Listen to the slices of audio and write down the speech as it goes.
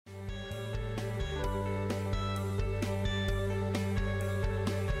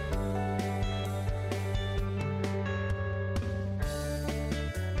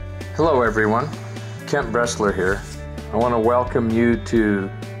Hello everyone, Kent.Bressler here. I want to welcome you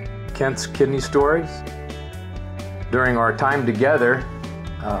to Kent's Kidney Stories. During our time together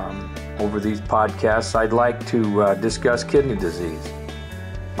over these podcasts, I'd like to discuss kidney disease.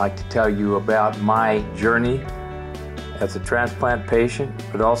 I'd like to tell you about my journey as a transplant patient,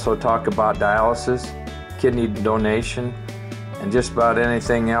 but also talk about dialysis, kidney donation, and just about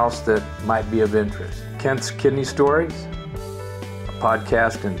anything else that might be of interest. Kent's Kidney Stories, a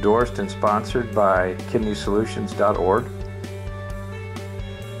podcast endorsed and sponsored by kidneysolutions.org.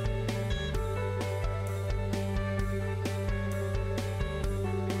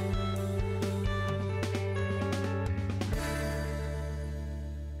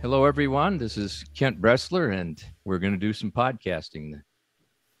 Hello, everyone. This is Kent.Bressler, and we're going to do some podcasting.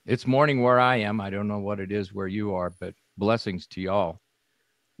 It's morning where I am. I don't know what it is where you are, but blessings to y'all.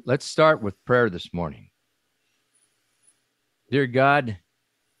 Let's start with prayer this morning. Dear God,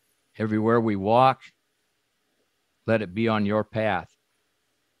 everywhere we walk, let it be on your path.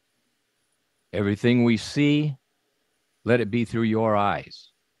 Everything we see, let it be through your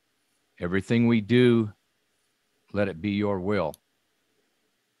eyes. Everything we do, let it be your will.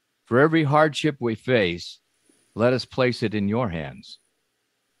 For every hardship we face, let us place it in your hands.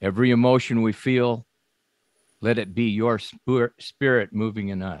 Every emotion we feel, let it be your spirit moving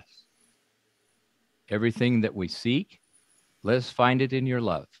in us. Everything that we seek, let us find it in your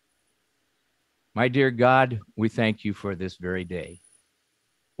love. My dear God, we thank you for this very day.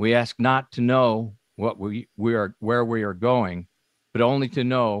 We ask not to know what where we are going, but only to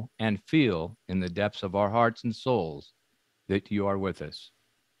know and feel in the depths of our hearts and souls that you are with us.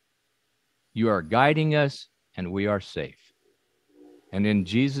 You are guiding us, and we are safe. And in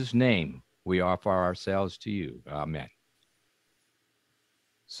Jesus' name, we offer ourselves to you. Amen.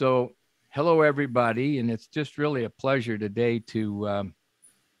 So, hello, everybody, and it's just really a pleasure today to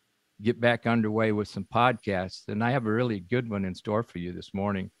get back underway with some podcasts, and I have a really good one in store for you this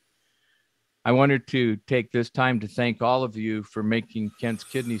morning. I wanted to take this time to thank all of you for making Kent's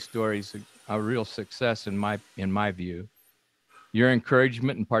Kidney Stories a real success in my view. Your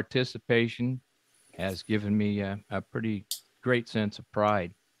encouragement and participation has given me a pretty great sense of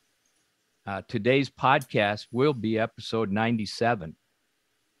pride. Today's podcast will be episode 97,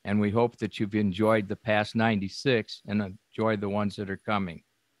 and we hope that you've enjoyed the past 96 and enjoyed the ones that are coming.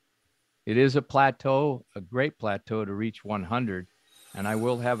 It is a plateau, a great plateau to reach 100, and I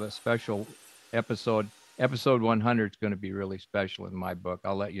will have a special episode. Episode 100 is going to be really special in my book.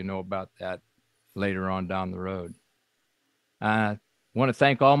 I'll let you know about that later on down the road. I want to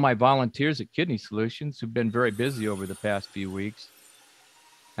thank all my volunteers at Kidney Solutions who've been very busy over the past few weeks.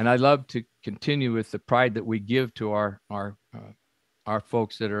 And I love to continue with the pride that we give to our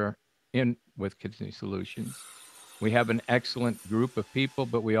folks that are in with Kidney Solutions. We have an excellent group of people,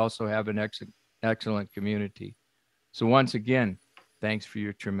 but we also have an excellent community. So once again, thanks for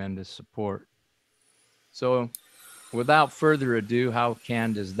your tremendous support. So without further ado, how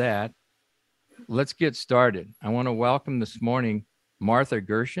canned is that? Let's get started. I want to welcome this morning Martha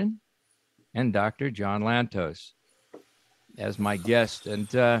Gershun and Dr. John Lantos as my guest. And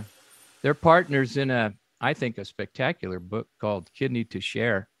they're partners in I think, a spectacular book called Kidney to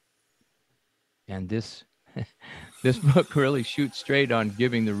Share. And this book really shoots straight on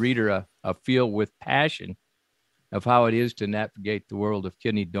giving the reader a feel with passion of how it is to navigate the world of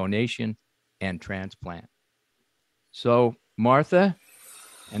kidney donation and transplant. So, Martha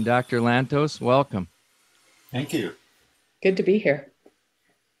and Dr. Lantos, welcome. Thank you. Good to be here.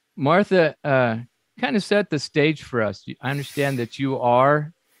 Martha, kind of set the stage for us. I understand that you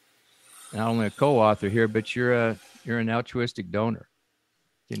are not only a co-author here, but you're an altruistic donor.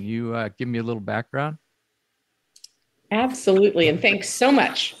 Can you give me a little background? Absolutely. And thanks so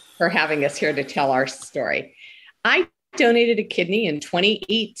much for having us here to tell our story. I donated a kidney in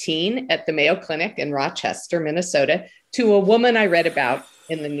 2018 at the Mayo Clinic in Rochester, Minnesota, to a woman I read about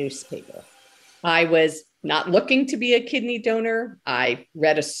in the newspaper. I was not looking to be a kidney donor. I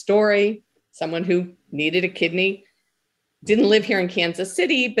read a story, someone who needed a kidney, didn't live here in Kansas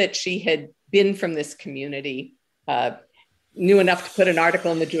City, but she had been from this community, knew enough to put an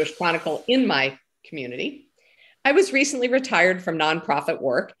article in the Jewish Chronicle in my community. I was recently retired from nonprofit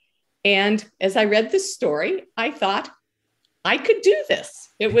work. And as I read this story, I thought I could do this.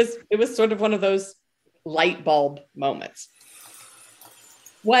 It was sort of one of those light bulb moments.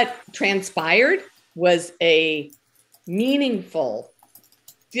 What transpired was a meaningful,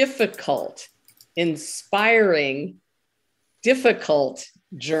 difficult, inspiring, difficult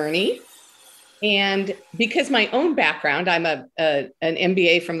journey. And because my own background, I'm an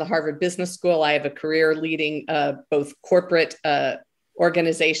MBA from the Harvard Business School. I have a career leading both corporate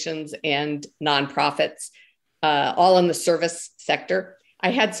organizations and nonprofits, all in the service sector.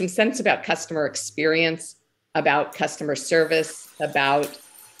 I had some sense about customer experience, about customer service, about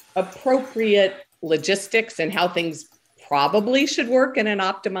appropriate logistics and how things probably should work in an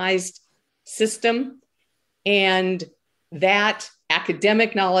optimized system. And that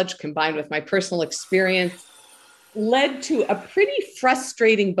academic knowledge combined with my personal experience led to a pretty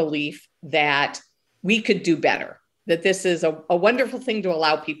frustrating belief that we could do better, that this is a wonderful thing to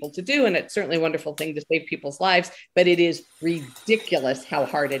allow people to do. And it's certainly a wonderful thing to save people's lives, but it is ridiculous how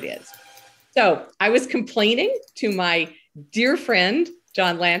hard it is. So I was complaining to my dear friend,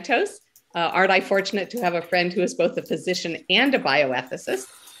 John Lantos. Aren't I fortunate to have a friend who is both a physician and a bioethicist?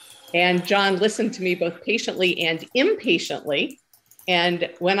 And John listened to me both patiently and impatiently. And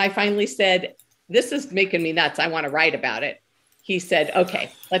when I finally said, this is making me nuts, I want to write about it, he said,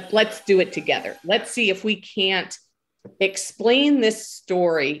 okay, let's do it together. Let's see if we can't explain this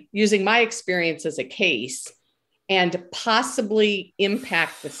story using my experience as a case and possibly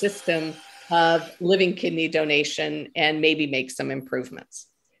impact the system of living kidney donation and maybe make some improvements.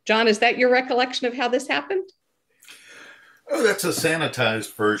 John, is that your recollection of how this happened? Oh, that's a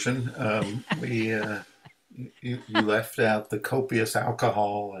sanitized version. You left out the copious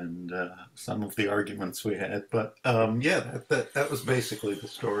alcohol and some of the arguments we had, but yeah, that was basically the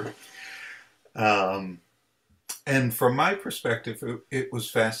story. And from my perspective, it was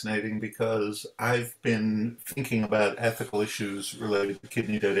fascinating because I've been thinking about ethical issues related to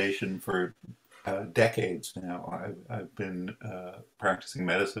kidney donation for decades now. I've been practicing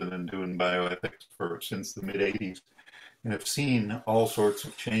medicine and doing bioethics since the mid-'80s, and I've seen all sorts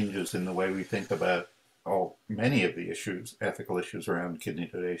of changes in the way we think about many of the issues, ethical issues around kidney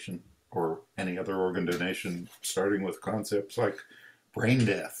donation or any other organ donation, starting with concepts like brain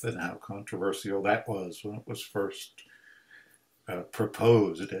death and how controversial that was when it was first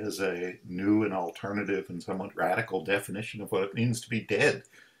proposed as a new and alternative and somewhat radical definition of what it means to be dead.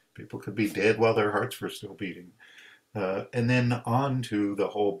 People could be dead while their hearts were still beating. And then on to the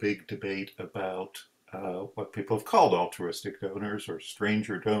whole big debate about what people have called altruistic donors or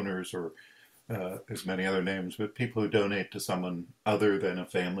stranger donors or there's many other names, but people who donate to someone other than a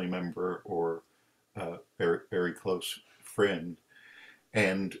family member or a very, very close friend.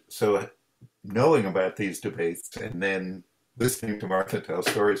 And so knowing about these debates and then listening to Martha tell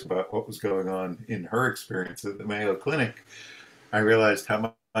stories about what was going on in her experience at the Mayo Clinic, I realized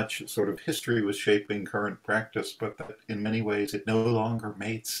how much sort of history was shaping current practice, but that in many ways it no longer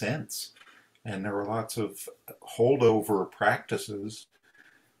made sense. And there were lots of holdover practices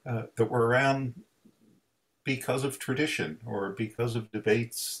that were around because of tradition or because of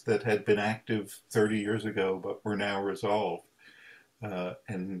debates that had been active 30 years ago but were now resolved.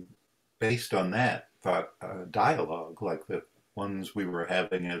 And based on that, thought dialogue like the ones we were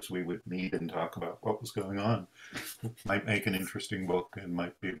having as we would meet and talk about what was going on might make an interesting book and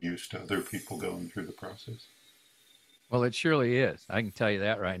might be of use to other people going through the process. Well, it surely is. I can tell you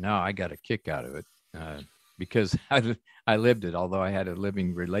that right now. I got a kick out of it because I lived it. Although I had a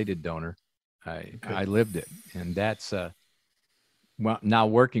living related donor, I lived it. And that's well, now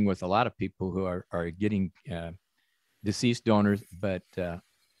working with a lot of people who are getting deceased donors, but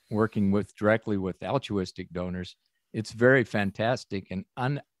working directly with altruistic donors, it's very fantastic.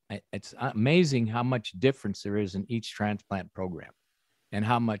 And it's amazing how much difference there is in each transplant program and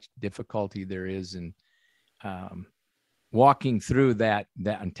how much difficulty there is in walking through that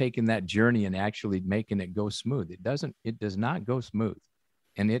and taking that journey and actually making it go smooth. It does not go smooth,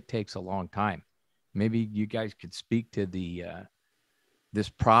 and it takes a long time. Maybe you guys could speak to the this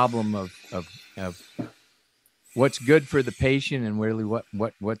problem of what's good for the patient and really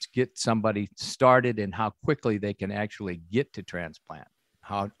what's get somebody started and how quickly they can actually get to transplant.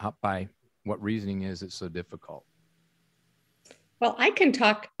 How by what reasoning is it so difficult? Well, I can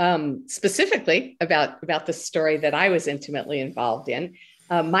talk specifically about the story that I was intimately involved in.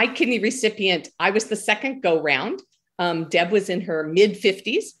 My kidney recipient, I was the second go round. Deb was in her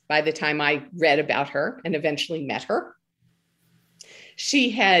mid-50s by the time I read about her and eventually met her. She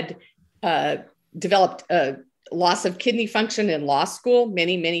had developed a loss of kidney function in law school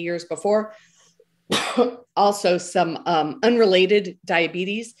many, many years before. Also some unrelated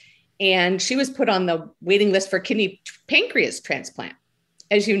diabetes. And she was put on the waiting list for kidney pancreas transplant.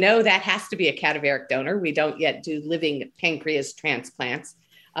 As you know, that has to be a cadaveric donor. We don't yet do living pancreas transplants,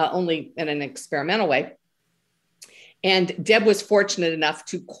 only in an experimental way. And Deb was fortunate enough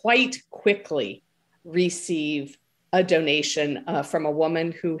to quite quickly receive a donation from a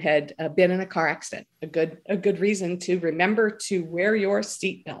woman who had been in a car accident. A good reason to remember to wear your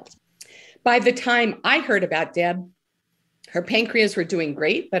seatbelt. By the time I heard about Deb, Her pancreas were doing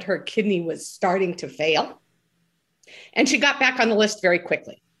great, but her kidney was starting to fail. And she got back on the list very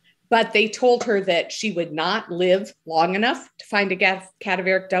quickly. But they told her that she would not live long enough to find a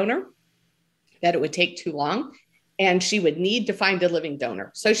cadaveric donor, that it would take too long, and she would need to find a living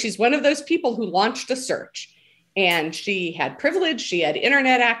donor. So she's one of those people who launched a search, and she had privilege, she had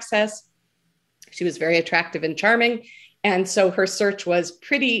internet access, she was very attractive and charming, and so her search was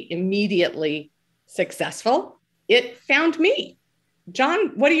pretty immediately successful. It found me. John,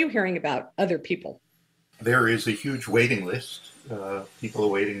 what are you hearing about other people? There is a huge waiting list, people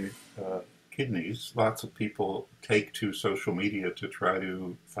awaiting kidneys. Lots of people take to social media to try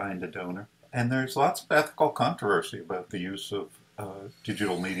to find a donor. And there's lots of ethical controversy about the use of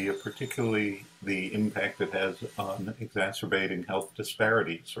digital media, particularly the impact it has on exacerbating health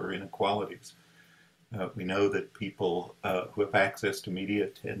disparities or inequalities. We know that people who have access to media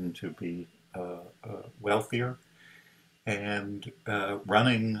tend to be wealthier, and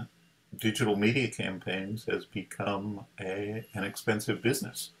running digital media campaigns has become an expensive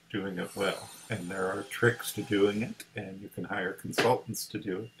business, doing it well. And there are tricks to doing it, and you can hire consultants to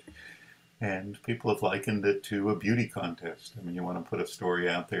do it. And people have likened it to a beauty contest. I mean, you want to put a story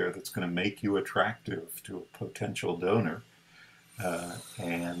out there that's going to make you attractive to a potential donor.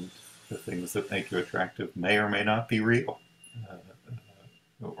 And the things that make you attractive may or may not be real,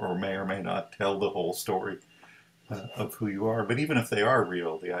 or may or may not tell the whole story of who you are. But even if they are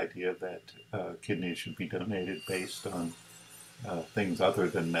real, the idea that kidneys should be donated based on things other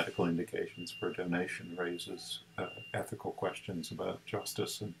than medical indications for donation raises ethical questions about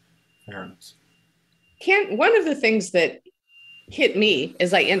justice and fairness. Kent, one of the things that hit me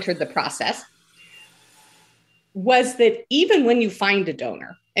as I entered the process was that even when you find a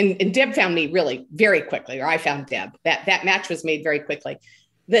donor, and Deb found me really very quickly, or I found Deb, that match was made very quickly,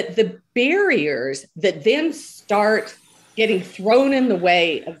 that the barriers that then start getting thrown in the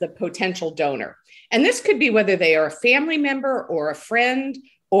way of the potential donor, and this could be whether they are a family member or a friend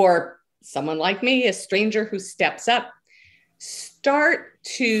or someone like me, a stranger who steps up, start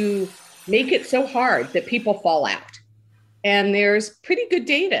to make it so hard that people fall out. And there's pretty good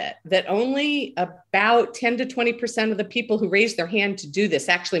data that only about 10 to 20% of the people who raise their hand to do this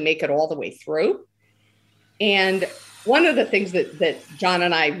actually make it all the way through. And one of the things that John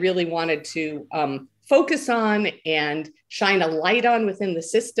and I really wanted to focus on and shine a light on within the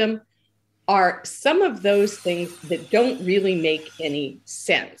system are some of those things that don't really make any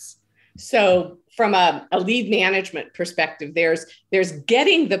sense. So from a lead management perspective, there's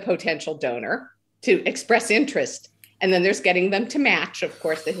getting the potential donor to express interest, and then there's getting them to match, of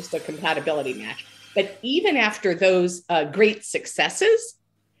course, the histocompatibility match. But even after those great successes,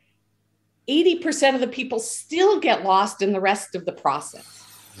 80% of the people still get lost in the rest of the process.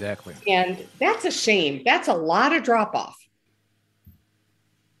 Exactly. And that's a shame. That's a lot of drop off.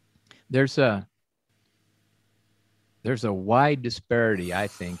 There's a wide disparity, I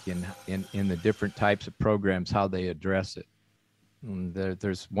think, in the different types of programs, how they address it. And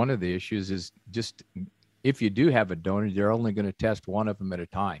there's one of the issues is just if you do have a donor, you're only going to test one of them at a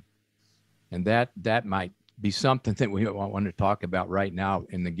time. And that might be something that we want to talk about right now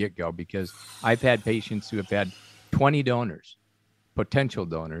in the get-go, because I've had patients who have had 20 donors, potential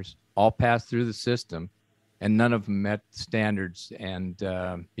donors, all pass through the system, and none of them met standards and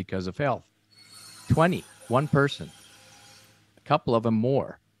because of health. 20, one person, a couple of them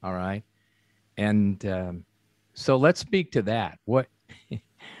more, all right? And so let's speak to that. What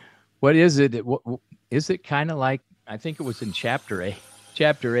is it? Is it kind of like, I think it was in chapter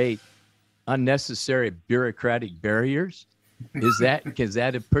 8, unnecessary bureaucratic barriers? Is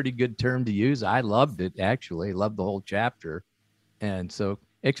that a pretty good term to use? I loved it, actually. Loved the whole chapter. And so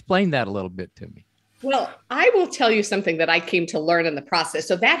explain that a little bit to me. Well, I will tell you something that I came to learn in the process.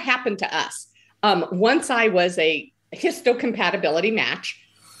 So that happened to us. Once I was a histocompatibility match,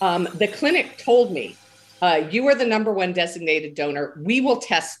 the clinic told me, you are the number one designated donor. We will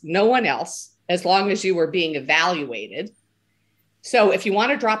test no one else as long as you were being evaluated. So if you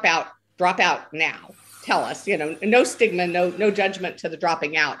want to drop out now. Tell us, no stigma, no judgment to the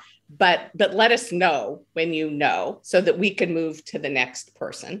dropping out, but let us know when you know so that we can move to the next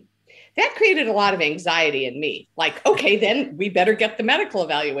person. That created a lot of anxiety in me. Like, okay, then we better get the medical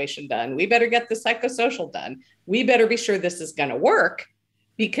evaluation done. We better get the psychosocial done. We better be sure this is going to work,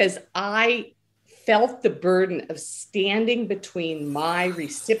 because I felt the burden of standing between my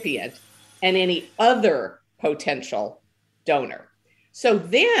recipient and any other potential donor. So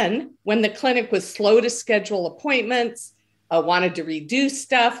then when the clinic was slow to schedule appointments, wanted to redo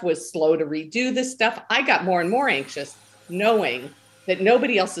stuff, was slow to redo the stuff, I got more and more anxious knowing that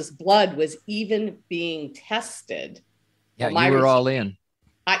nobody else's blood was even being tested Yeah, Well, you were all in.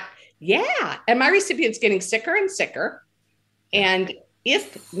 Yeah. And my recipient's getting sicker and sicker. And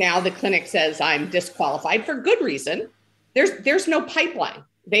if now the clinic says I'm disqualified for good reason, there's no pipeline.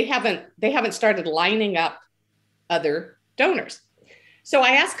 They haven't started lining up other donors. So I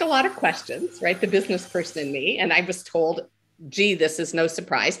ask a lot of questions, right? The business person in me. And I was told, gee, this is no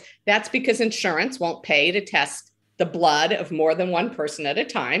surprise. That's because insurance won't pay to test the blood of more than one person at a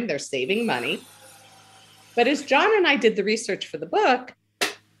time. They're saving money. But as John and I did the research for the book,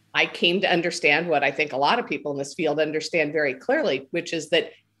 I came to understand what I think a lot of people in this field understand very clearly, which is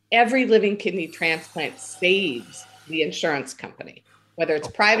that every living kidney transplant saves the insurance company, whether it's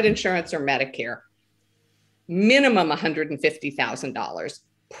private insurance or Medicare, minimum $150,000,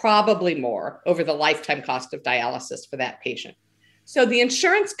 probably more over the lifetime cost of dialysis for that patient. So the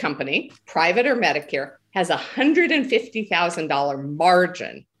insurance company, private or Medicare, has a $150,000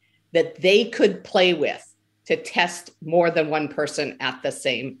 margin that they could play with to test more than one person at the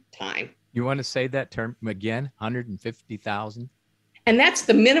same time. You want to say that term again? 150,000? And that's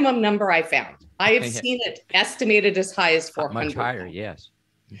the minimum number I found. I have seen it estimated as high as 400. Much higher, yes.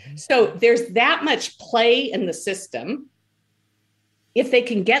 So there's that much play in the system. If they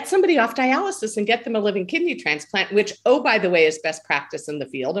can get somebody off dialysis and get them a living kidney transplant, which, oh, by the way, is best practice in the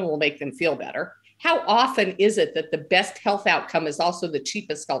field and will make them feel better. How often is it that the best health outcome is also the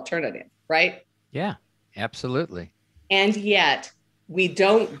cheapest alternative, right? Yeah, absolutely. And yet we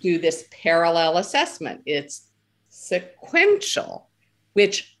don't do this parallel assessment. It's sequential,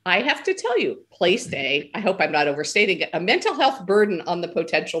 which I have to tell you, placed I hope I'm not overstating it, a mental health burden on the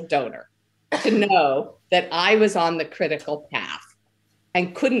potential donor to know that I was on the critical path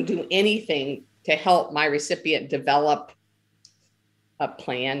and couldn't do anything to help my recipient develop a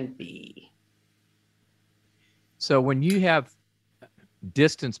plan B. So when you have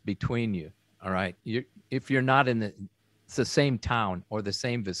distance between you, all right, if you're not in the same town or the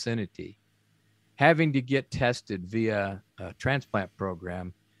same vicinity, having to get tested via a transplant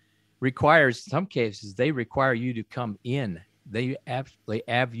program requires, some cases, they require you to come in. They absolutely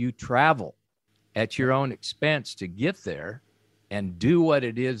have you travel at your own expense to get there and do what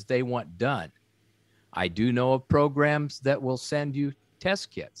it is they want done. I do know of programs that will send you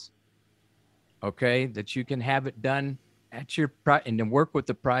test kits, okay, that you can have it done at your and then work with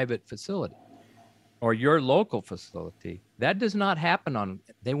the private facility or your local facility. That does not happen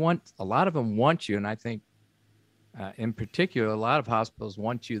a lot of them want you, and I think in particular, a lot of hospitals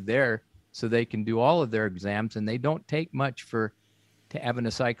want you there so they can do all of their exams, and they don't take much to having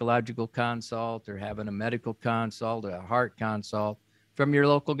a psychological consult or having a medical consult or a heart consult from your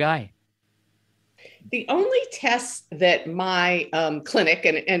local guy. The only tests that my clinic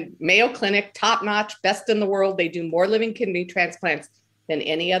and Mayo Clinic, top notch, best in the world, they do more living kidney transplants than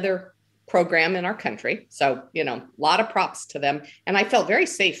any other program in our country. So, a lot of props to them. And I felt very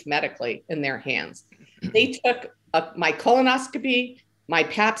safe medically in their hands. They took my colonoscopy, my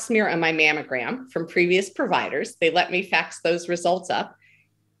pap smear, and my mammogram from previous providers. They let me fax those results up.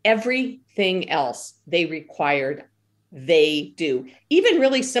 Everything else they required, they do. Even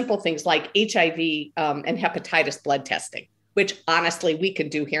really simple things like HIV and hepatitis blood testing, which honestly we could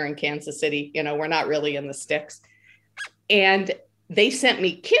do here in Kansas City. We're not really in the sticks. And they sent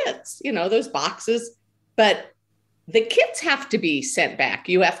me kits, those boxes, but the kits have to be sent back.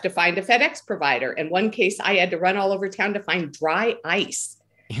 You have to find a FedEx provider. In one case, I had to run all over town to find dry ice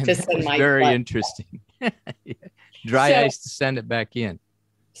to send my very blood. Interesting. Dry ice to send it back in.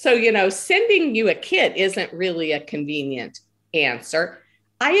 So, sending you a kit isn't really a convenient answer.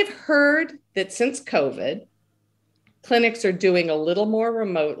 I have heard that since COVID, clinics are doing a little more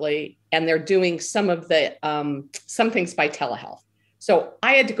remotely, and they're doing some things by telehealth. So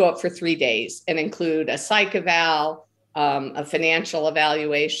I had to go up for 3 days and include a psych eval, a financial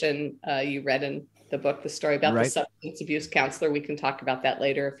evaluation. You read in the book the story about the substance abuse counselor. We can talk about that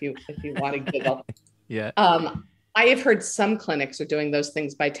later if you want to giggle. Yeah. I have heard some clinics are doing those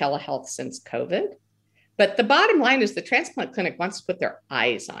things by telehealth since COVID. But the bottom line is the transplant clinic wants to put their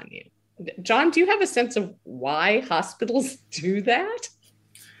eyes on you. John, do you have a sense of why hospitals do that?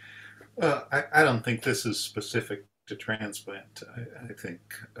 Well, I don't think this is specific to transplant. I think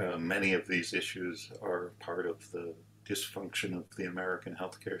many of these issues are part of the dysfunction of the American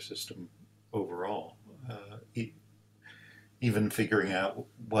healthcare system overall. Even figuring out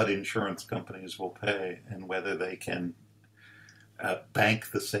what insurance companies will pay and whether they can bank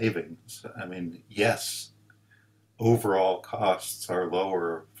the savings. I mean, yes, overall costs are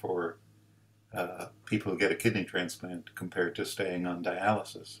lower for people who get a kidney transplant compared to staying on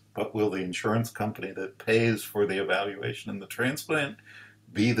dialysis. But will the insurance company that pays for the evaluation and the transplant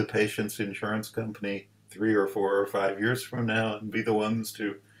be the patient's insurance company 3 or 4 or 5 years from now and be the ones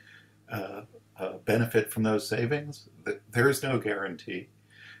to benefit from those savings? There is no guarantee.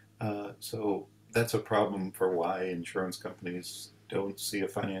 So that's a problem for why insurance companies don't see a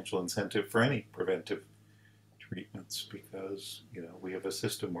financial incentive for any preventive treatments, because we have a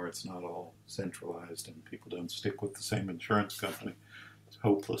system where it's not all centralized and people don't stick with the same insurance company. It's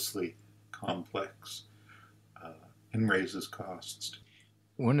hopelessly complex and raises costs.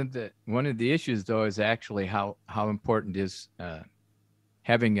 One of the issues, though, is actually how important is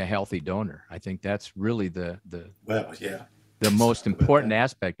having a healthy donor. I think that's really the most important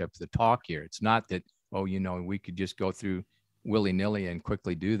aspect of the talk here. It's not that, we could just go through willy-nilly and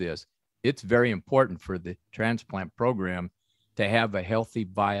quickly do this. It's very important for the transplant program to have a healthy,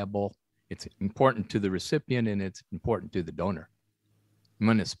 viable. It's important to the recipient and it's important to the donor. I'm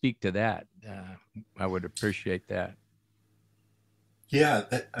going to speak to that. I would appreciate that. Yeah,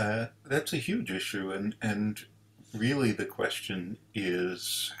 that's a huge issue, and really the question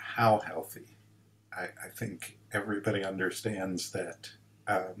is how healthy. I think everybody understands that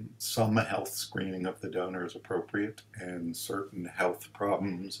some health screening of the donor is appropriate, and certain health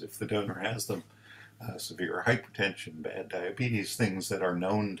problems, if the donor has them, severe hypertension, bad diabetes, things that are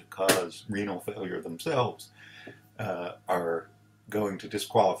known to cause renal failure themselves, are going to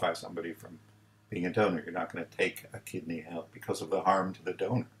disqualify somebody from being a donor. You're not going to take a kidney out because of the harm to the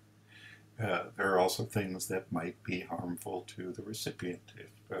donor. There are also things that might be harmful to the recipient.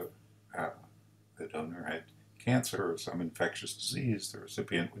 If the donor had cancer or some infectious disease, the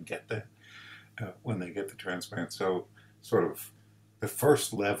recipient would get that when they get the transplant. So sort of the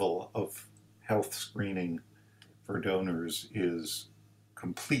first level of health screening for donors is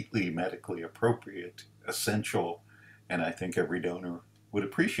completely medically appropriate, essential, and I think every donor would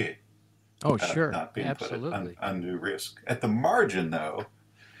appreciate. Oh, sure. Not being Absolutely. put at undue risk. At the margin, though,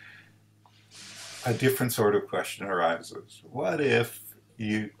 a different sort of question arises. What if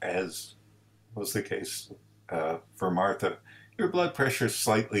you, as was the case for Martha, your blood pressure is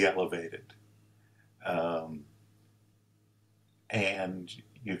slightly elevated, and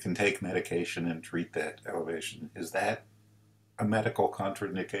you can take medication and treat that elevation? Is that a medical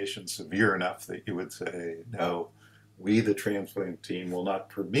contraindication severe enough that you would say, no, we, the transplant team, will not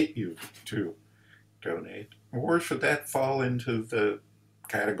permit you to donate? Or should that fall into the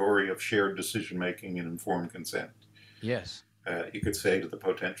category of shared decision-making and informed consent? Yes. You could say to the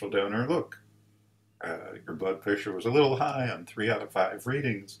potential donor, look, your blood pressure was a little high on 3 out of 5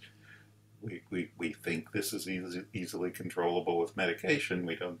 readings. We think this is easily controllable with medication.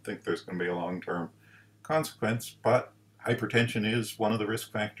 We don't think there's going to be a long-term consequence, but hypertension is one of the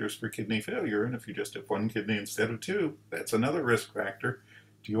risk factors for kidney failure, and if you just have 1 kidney instead of 2, that's another risk factor.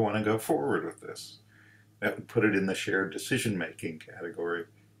 Do you want to go forward with this? That would put it in the shared decision-making category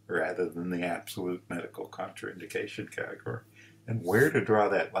rather than the absolute medical contraindication category. And where to draw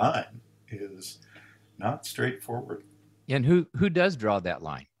that line is not straightforward. And who does draw that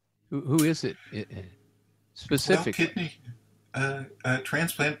line? Who is it specifically? Well, kidney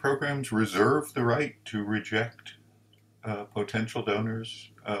transplant programs reserve the right to reject potential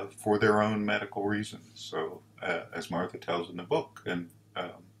donors for their own medical reasons. So, as Martha tells in the book, and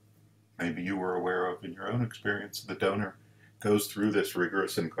maybe you were aware of in your own experience, the donor goes through this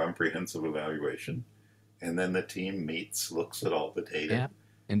rigorous and comprehensive evaluation, and then the team meets, looks at all the data,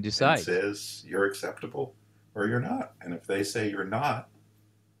 and decides, and says you're acceptable or you're not. And if they say you're not,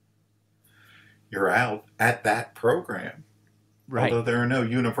 you're out at that program. Right. Although there are no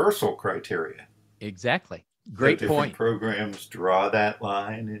universal criteria. Exactly. Great different point. Programs draw that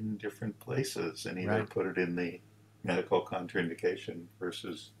line in different places and either Right. put it in the medical contraindication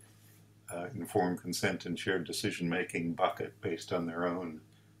versus informed consent and shared decision-making bucket based on their own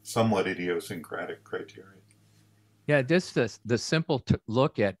somewhat idiosyncratic criteria. Yeah, just the simple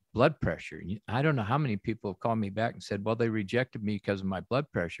look at blood pressure. I don't know how many people have called me back and said, well, they rejected me because of my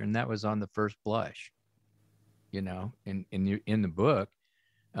blood pressure. And that was on the first blush. In the book,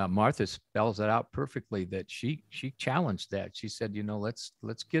 Martha spells it out perfectly that she challenged that. She said,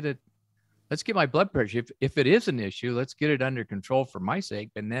 let's get my blood pressure. If it is an issue, let's get it under control for my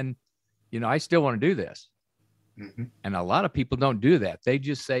sake. And then, I still want to do this. Mm-hmm. And a lot of people don't do that. They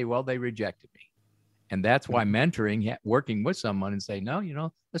just say, well, they rejected me. And that's why mentoring, working with someone and say,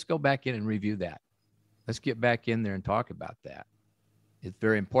 no, let's go back in and review that. Let's get back in there and talk about that. It's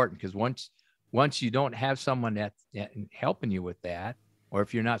very important because once you don't have someone that helping you with that, or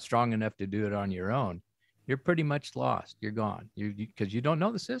if you're not strong enough to do it on your own, you're pretty much lost. You're gone because you don't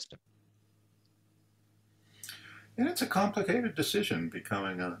know the system. And it's a complicated decision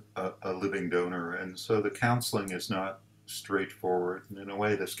becoming a living donor. And so the counseling is not straightforward. And in a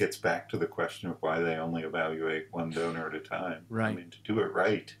way, this gets back to the question of why they only evaluate one donor at a time. Right. I mean, to do it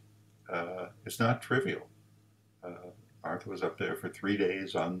right is not trivial. Martha was up there for 3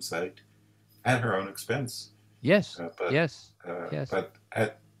 days on site at her own expense. Yes. Yes. Yes. But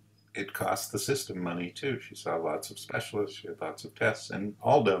it cost the system money too. She saw lots of specialists, she had lots of tests, and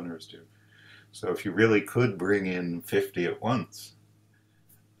all donors do. So if you really could bring in 50 at once,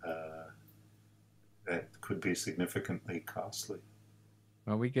 that could be significantly costly.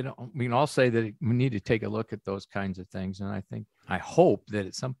 Well, we can all say that we need to take a look at those kinds of things, and I hope that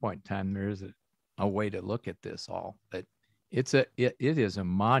at some point in time there is a way to look at this all. But it is a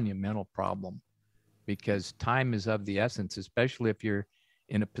monumental problem, because time is of the essence, especially if you're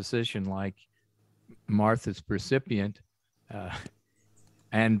in a position like Martha's recipient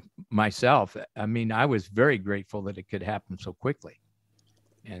and myself. I mean, I was very grateful that it could happen so quickly,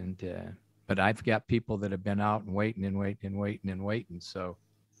 and but I've got people that have been out and waiting and waiting and waiting and waiting. So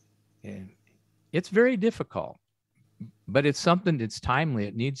it's very difficult, but it's something that's timely.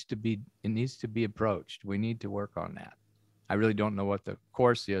 It needs to be approached. We need to work on that. I really don't know what the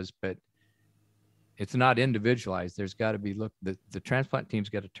course is, but it's not individualized. There's got to be the transplant team's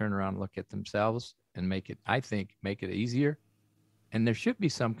got to turn around and look at themselves and make it easier. And there should be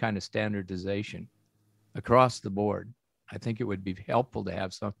some kind of standardization across the board. I think it would be helpful to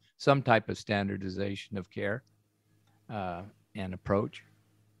have some type of standardization of care and approach.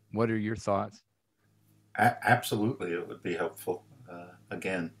 What are your thoughts? Absolutely, it would be helpful.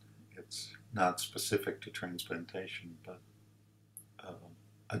 Again, it's not specific to transplantation, but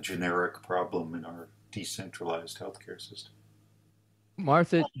a generic problem in our decentralized healthcare system.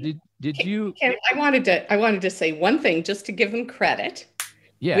 Martha, did you? I wanted to say one thing just to give them credit,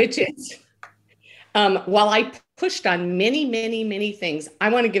 which is while I pushed on many, many, many things, I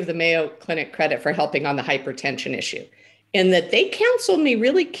want to give the Mayo Clinic credit for helping on the hypertension issue, and that they counseled me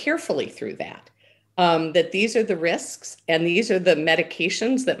really carefully through that. That these are the risks and these are the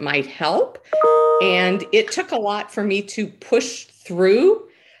medications that might help. And it took a lot for me to push through,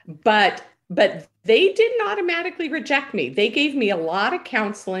 but they didn't automatically reject me. They gave me a lot of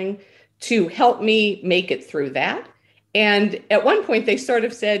counseling to help me make it through that. And at one point they sort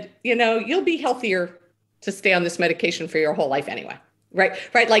of said, you'll be healthier to stay on this medication for your whole life anyway. Right.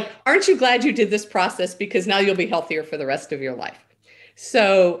 Like, aren't you glad you did this process? Because now you'll be healthier for the rest of your life.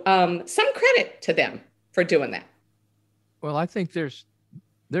 So some credit to them for doing that. Well, I think there's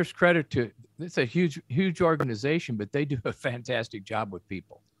credit to, it's a huge organization, but they do a fantastic job with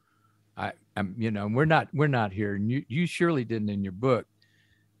people. We're not here, and you surely didn't in your book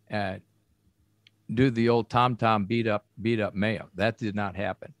do the old Tom beat up Mayo. That did not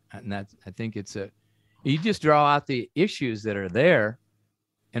happen. And I think you just draw out the issues that are there,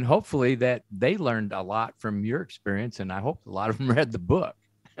 and hopefully that they learned a lot from your experience. And I hope a lot of them read the book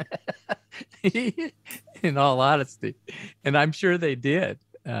in all honesty. And I'm sure they did.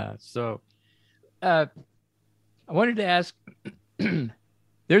 I wanted to ask,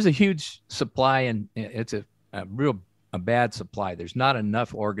 there's a huge supply, and it's a bad supply. There's not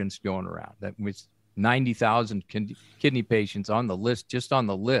enough organs going around. That was 90,000 kidney patients on the list, just on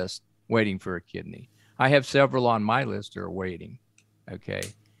the list, waiting for a kidney. I have several on my list who are waiting. Okay.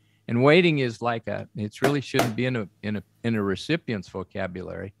 And waiting is it really shouldn't be in a recipient's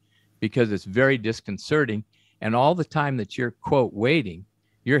vocabulary, because it's very disconcerting. And all the time that you're, quote, waiting,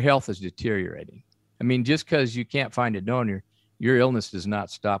 your health is deteriorating. I mean, just because you can't find a donor, your illness does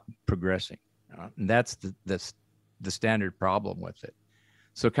not stop progressing. And that's the standard problem with it.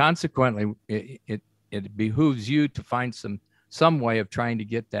 So consequently, it behooves you to find some way of trying to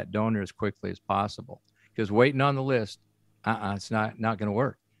get that donor as quickly as possible, because waiting on the list, it's not going to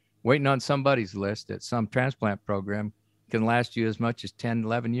work. Waiting on somebody's list at some transplant program can last you as much as 10,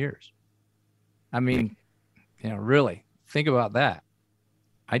 11 years. I mean, really think about that.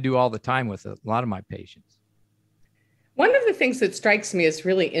 I do all the time with a lot of my patients. One of the things that strikes me as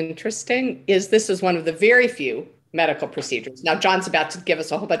really interesting is this is one of the very few medical procedures. Now, John's about to give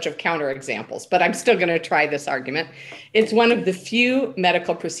us a whole bunch of counterexamples, but I'm still going to try this argument. It's one of the few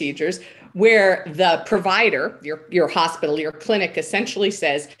medical procedures where the provider, your hospital, your clinic essentially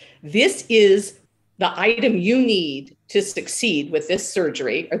says, this is the item you need to succeed with this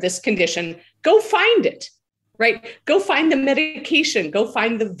surgery or this condition. Go find it, right? Go find the medication, go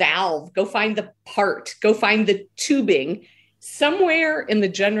find the valve, go find the part, go find the tubing somewhere in the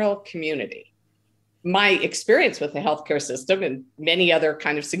general community. My experience with the healthcare system and many other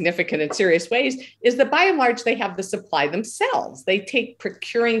kind of significant and serious ways is that by and large, they have the supply themselves. They take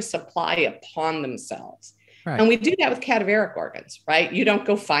procuring supply upon themselves. Right. And we do that with cadaveric organs, right? You don't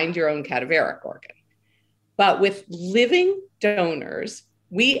go find your own cadaveric organ. But with living donors,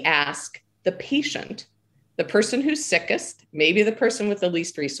 we ask the patient, the person who's sickest, maybe the person with the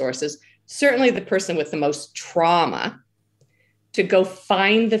least resources, certainly the person with the most trauma, to go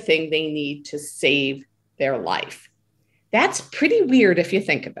find the thing they need to save their life. That's pretty weird if you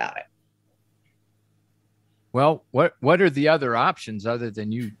think about it. Well, what are the other options other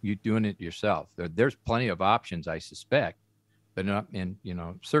than you doing it yourself? There's plenty of options, I suspect, but not in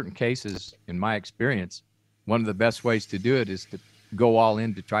certain cases. In my experience, one of the best ways to do it is to go all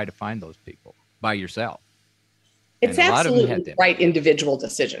in to try to find those people by yourself. It's absolutely the right individual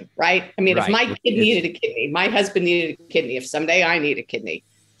decision, right? I mean, if my kid needed a kidney, my husband needed a kidney, if someday I need a kidney,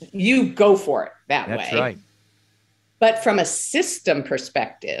 you go for it that way. That's right. But from a system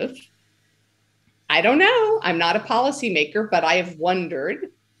perspective, I don't know. I'm not a policymaker, but I have wondered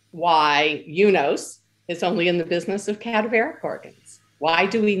why UNOS is only in the business of cadaveric organs. Why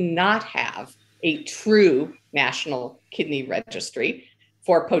do we not have a true national kidney registry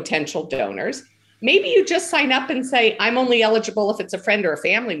for potential donors? Maybe you just sign up and say, I'm only eligible if it's a friend or a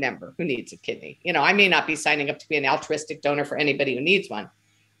family member who needs a kidney. I may not be signing up to be an altruistic donor for anybody who needs one.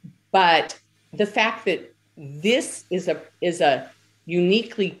 But the fact that this is a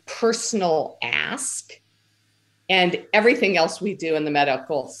uniquely personal ask, and everything else we do in the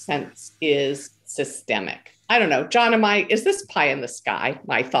medical sense is systemic. I don't know, John, is this pie in the sky,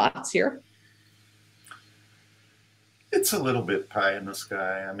 my thoughts here? It's a little bit pie in the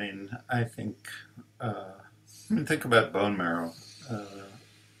sky. I mean, I think, think about bone marrow.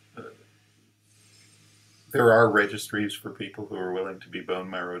 There are registries for people who are willing to be bone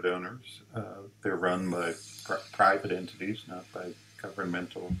marrow donors. They're run by private entities, not by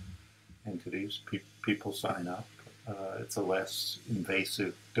governmental entities. People sign up. It's a less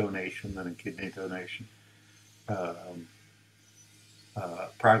invasive donation than a kidney donation.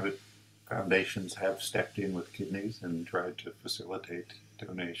 Private foundations have stepped in with kidneys and tried to facilitate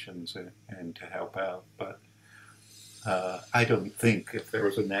donations and to help out. But I don't think if there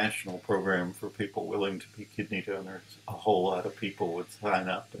was a national program for people willing to be kidney donors, a whole lot of people would sign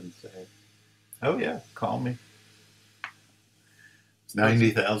up and say, oh yeah, call me. It's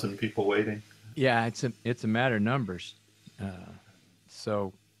 90,000 people waiting. Yeah, it's a matter of numbers.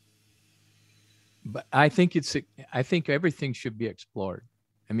 But I think everything should be explored.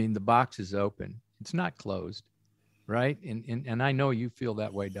 I mean, the box is open. It's not closed, right? And I know you feel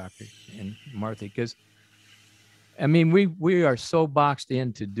that way, Doctor and Martha, because I mean, we are so boxed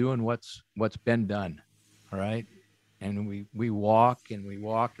into doing what's been done, all right? And we walk and we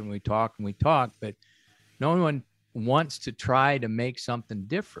walk and we talk and we talk, but no one wants to try to make something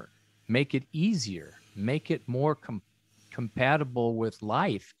different, make it easier, make it more compatible with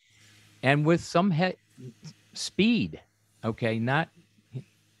life and with some speed, okay?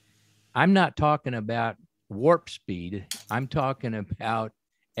 I'm not talking about warp speed. I'm talking about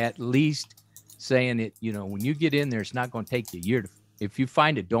at least saying it, when you get in there, it's not going to take you a year. If you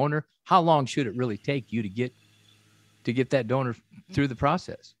find a donor, how long should it really take you to get that donor through the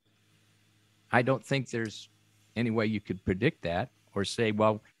process? I don't think there's any way you could predict that or say,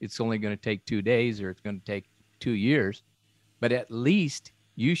 well, it's only going to take 2 days or it's going to take 2 years. But at least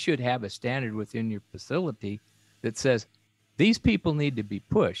you should have a standard within your facility that says these people need to be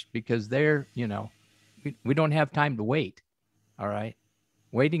pushed because they're, we don't have time to wait. All right.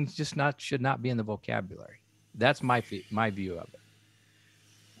 Waiting should not be in the vocabulary. That's my view of it.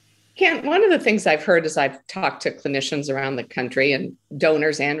 Kent, one of the things I've heard as I've talked to clinicians around the country and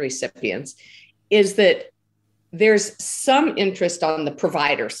donors and recipients is that there's some interest on the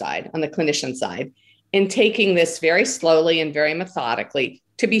provider side, on the clinician side, in taking this very slowly and very methodically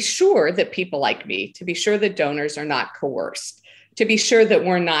to be sure that people like me, to be sure that donors are not coerced, to be sure that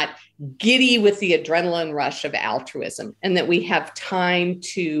we're not giddy with the adrenaline rush of altruism and that we have time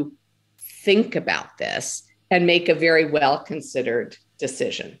to think about this and make a very well-considered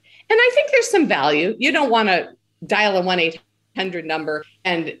decision. And I think there's some value. You don't want to dial a 1-800 number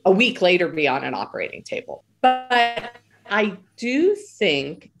and a week later be on an operating table. But I do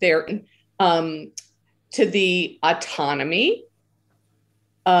think there, to the autonomy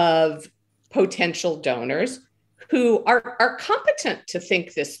of potential donors who are competent to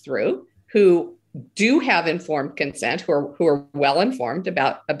think this through, who do have informed consent, who are well informed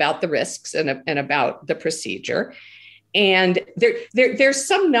about the risks and about the procedure. And there's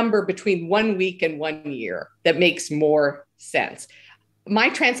some number between 1 week and 1 year that makes more sense. My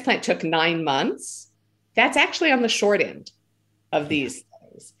transplant took 9 months. That's actually on the short end of these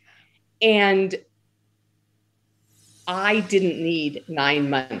things. And I didn't need 9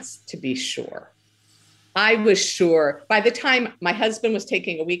 months to be sure. I was sure by the time my husband was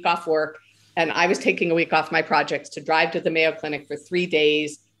taking a week off work and I was taking a week off my projects to drive to the Mayo Clinic for 3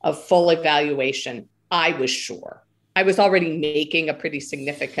 days of full evaluation, I was sure. I was already making a pretty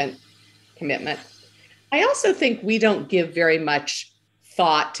significant commitment. I also think we don't give very much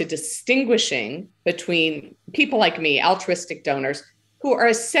thought to distinguishing between people like me, altruistic donors, who are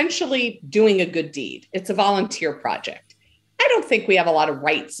essentially doing a good deed. It's a volunteer project. I don't think we have a lot of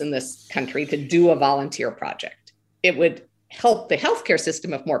rights in this country to do a volunteer project. It would help the healthcare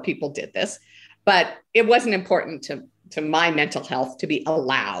system if more people did this, but it wasn't important to my mental health to be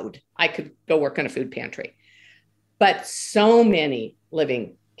allowed. I could go work in a food pantry. But so many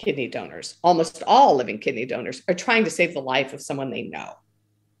living kidney donors, almost all living kidney donors, are trying to save the life of someone they know,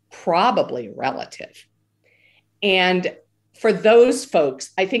 probably a relative. And for those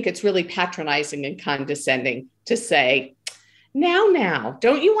folks, I think it's really patronizing and condescending to say, now,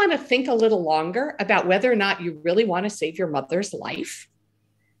 don't you want to think a little longer about whether or not you really want to save your mother's life?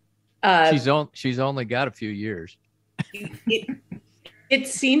 She's only got a few years. It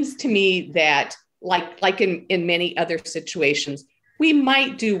seems to me that like in many other situations, we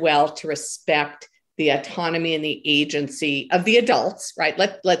might do well to respect the autonomy and the agency of the adults, right?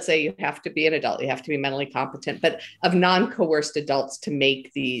 Let's say you have to be an adult, you have to be mentally competent, but of non-coerced adults to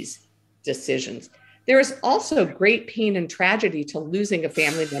make these decisions. There is also great pain and tragedy to losing a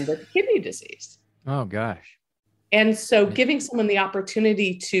family member to kidney disease. Oh, gosh. And so giving someone the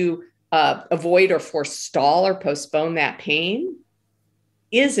opportunity to avoid or forestall or postpone that pain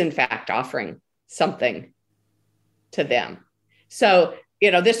is, in fact, offering something to them. So,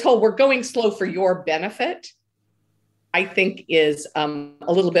 this whole we're going slow for your benefit, I think is a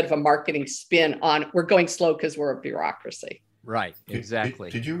little bit of a marketing spin on we're going slow because we're a bureaucracy. Right, exactly.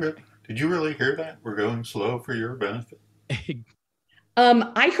 Did you really hear that? We're going slow for your benefit?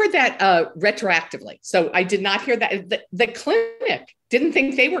 I heard that retroactively. So I did not hear that. The clinic didn't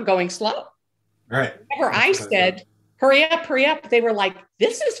think they were going slow. Right. Whenever I said, hurry up, they were like,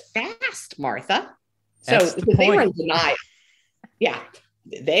 this is fast, Martha. So they were in denial. Yeah,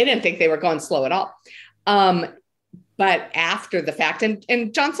 they didn't think they were going slow at all. But after the fact,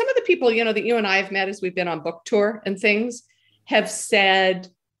 and John, some of the people, that you and I have met as we've been on book tour and things have said,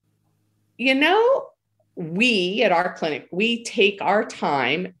 we at our clinic, we take our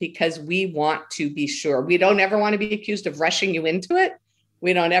time because we want to be sure. We don't ever want to be accused of rushing you into it.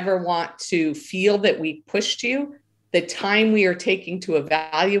 We don't ever want to feel that we pushed you. The time we are taking to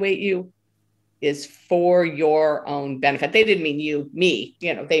evaluate you is for your own benefit. They didn't mean you, me,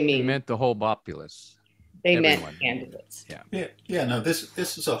 they meant the whole populace. They Everyone. meant candidates. Yeah. No, this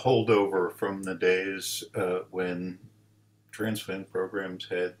is a holdover from the days when transplant programs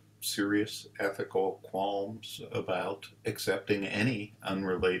had serious ethical qualms about accepting any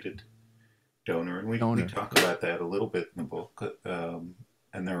unrelated donor. And we talk about that a little bit in the book.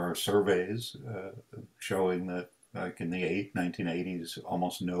 And there are surveys showing that like in the 1980s,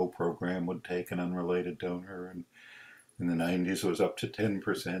 almost no program would take an unrelated donor. And in the 90s, it was up to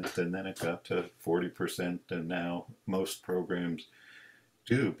 10%, and then it got to 40%, and now most programs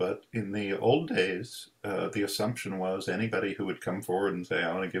do. But in the old days, the assumption was anybody who would come forward and say,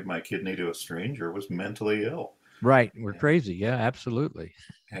 I want to give my kidney to a stranger was mentally ill. Right. We're crazy. Yeah, absolutely.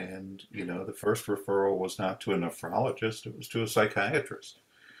 And, the first referral was not to a nephrologist, it was to a psychiatrist.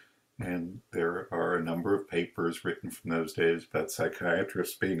 And there are a number of papers written from those days about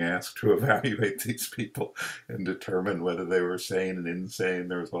psychiatrists being asked to evaluate these people and determine whether they were sane and insane.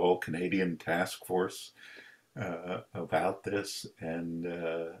 There was a whole Canadian task force about this. And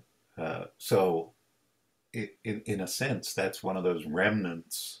so in a sense, that's one of those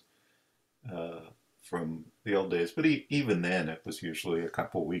remnants from the old days. But even then, it was usually a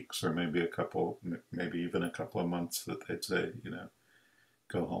couple weeks or maybe even a couple of months that they'd say,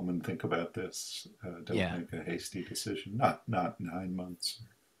 go home and think about this. Don't make a hasty decision. Not 9 months,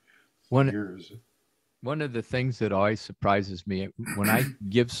 years. One of the things that always surprises me when I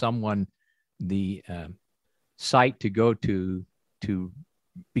give someone the site to go to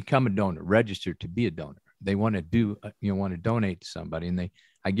become a donor, register to be a donor. They want to want to donate to somebody, and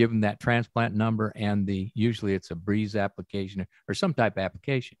I give them that transplant number and usually it's a Breeze application or some type of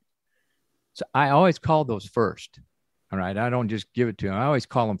application. So I always call those first. All right. I don't just give it to them. I always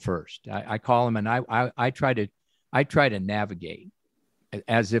call them first. I call them and I try to navigate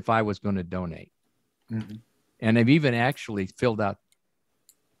as if I was going to donate. Mm-hmm. And I've even actually filled out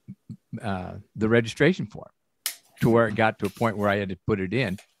the registration form to where it got to a point where I had to put it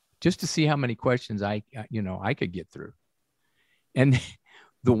in just to see how many questions I could get through. And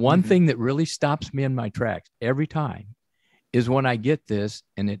the one thing that really stops me in my tracks every time is when I get this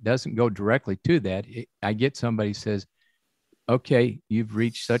and it doesn't go directly to that. I get somebody says, okay, you've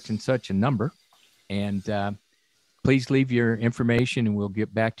reached such and such a number, and please leave your information and we'll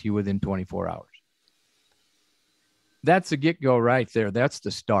get back to you within 24 hours. That's a get-go right there. That's the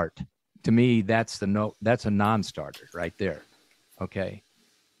start. To me, that's a non-starter right there. Okay.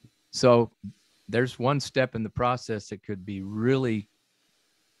 So there's one step in the process that could be really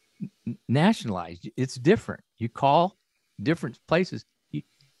nationalized. It's different. You call different places.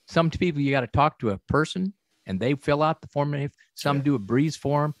 Some people you got to talk to a person and they fill out the form. Some do a breeze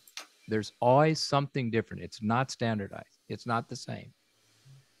form. There's always something different. It's not standardized. It's not the same,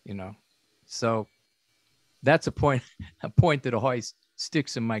 So that's a point that always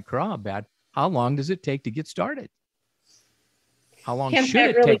sticks in my craw about how long does it take to get started? How long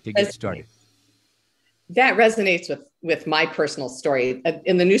should it take to get started? That resonates with my personal story.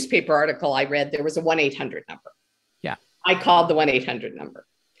 In the newspaper article I read, there was a 1-800 number. Yeah. I called the 1-800 number.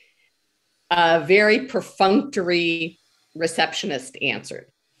 A very perfunctory receptionist answered.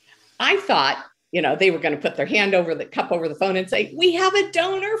 I thought, they were going to put their hand over the cup over the phone and say, "We have a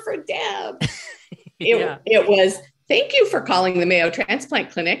donor for Deb." It was, "Thank you for calling the Mayo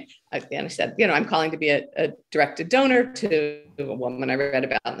Transplant Clinic." And I said, I'm calling to be a directed donor to a woman I read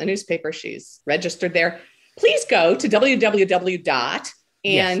about in the newspaper. She's registered there. Please go to www.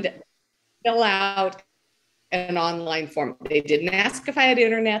 and fill out an online form. They didn't ask if I had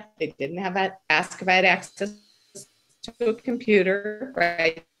internet. They didn't ask if I had access to a computer,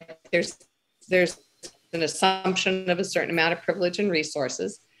 right? There's an assumption of a certain amount of privilege and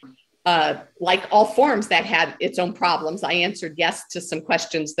resources. Like all forms that had its own problems, I answered yes to some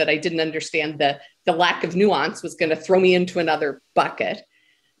questions that I didn't understand. The lack of nuance was going to throw me into another bucket.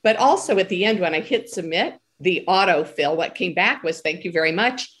 But also at the end, when I hit submit, the autofill, what came back was, "Thank you very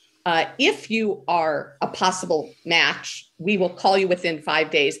much. If you are a possible match, we will call you within 5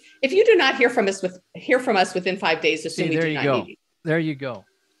 days. If you do not hear from us within 5 days, assume we do not need you." There you go.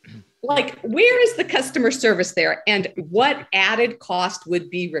 Like, where is the customer service there? And what added cost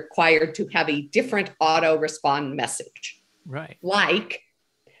would be required to have a different auto respond message? Right. Like,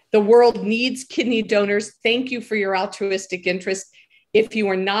 "The world needs kidney donors. Thank you for your altruistic interest. If you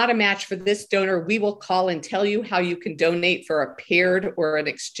are not a match for this donor, we will call and tell you how you can donate for a paired or an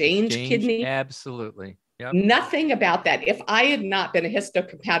exchange kidney." Absolutely. Yep. Nothing about that. If I had not been a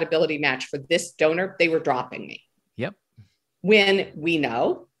histocompatibility match for this donor, they were dropping me. Yep. When we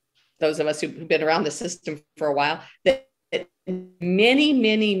know, those of us who've been around the system for a while, that many,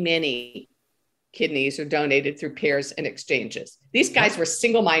 many, many kidneys are donated through pairs and exchanges. These guys were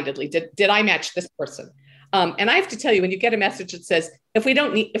single-mindedly, did I match this person? And I have to tell you, when you get a message that says, if we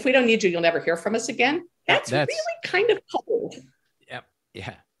don't need you, you'll never hear from us again. That's really kind of cold. Yep.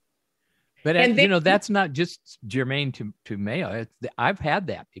 Yeah. But that's not just germane to Mayo. I've had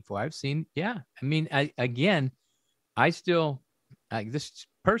that before. I've seen, I still, this is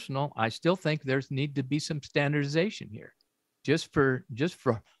personal. I still think there's need to be some standardization here, just for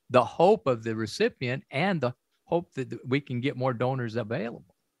the hope of the recipient and the hope that we can get more donors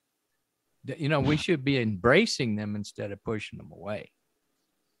available. We should be embracing them instead of pushing them away.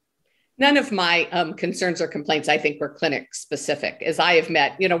 None of my concerns or complaints, I think, were clinic specific. As I have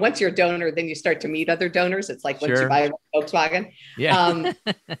met, once you're a donor, then you start to meet other donors. It's like once you buy a Volkswagen. Yeah.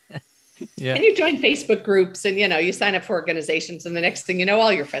 Yeah. And you join Facebook groups and, you sign up for organizations. And the next thing you know,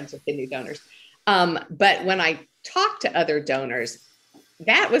 all your friends are kidney donors. But when I talk to other donors,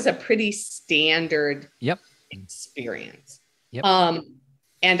 that was a pretty standard experience. Yep.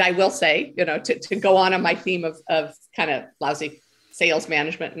 And I will say, to go on my theme of kind of lousy sales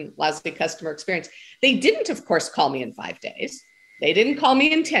management and lousy customer experience, they didn't, of course, call me in 5 days. They didn't call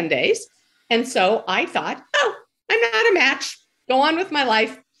me in 10 days. And so I thought, I'm not a match. Go on with my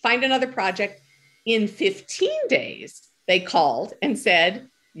life, find another project. In 15 days, they called and said,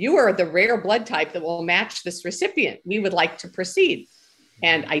 "You are the rare blood type that will match this recipient. We would like to proceed."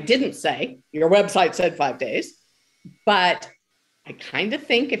 And I didn't say, "Your website said 5 days," but I kind of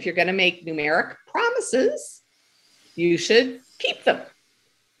think if you're going to make numeric promises, you should keep them.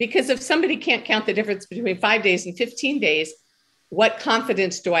 Because if somebody can't count the difference between 5 days and 15 days, what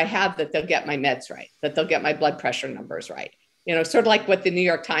confidence do I have that they'll get my meds right, that they'll get my blood pressure numbers right? Sort of like what the New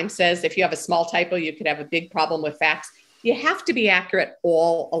York Times says, if you have a small typo, you could have a big problem with facts. You have to be accurate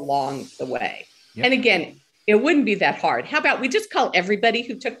all along the way. Yep. And again, it wouldn't be that hard. How about we just call everybody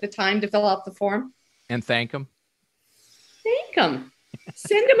who took the time to fill out the form? And thank them. Thank them.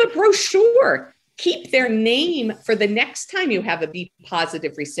 Send them a brochure. Keep their name for the next time you have a B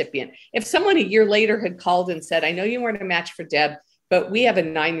positive recipient. If someone a year later had called and said, "I know you weren't a match for Deb, but we have a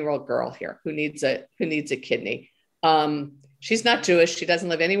 9-year-old girl here who needs a kidney. She's not Jewish. She doesn't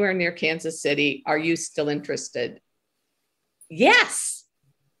live anywhere near Kansas City. Are you still interested?" Yes.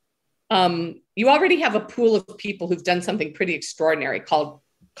 You already have a pool of people who've done something pretty extraordinary call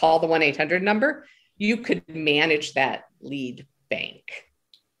the 1-800 number. You could manage that lead bank.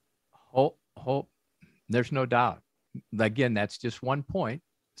 There's no doubt. Again, that's just one point,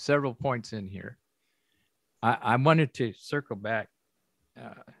 several points in here. I wanted to circle back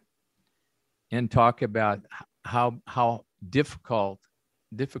and talk about how difficult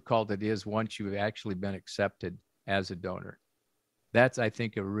it is once you've actually been accepted as a donor. That's, I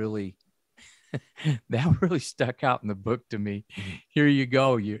think, a really that really stuck out in the book to me. Here you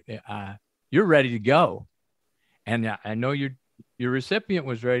go, you're ready to go, and I know your recipient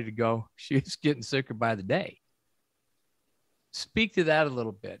was ready to go. She was getting sicker by the day. Speak to that a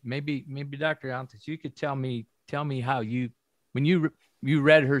little bit. Maybe Dr. Lantos, you could tell me how when you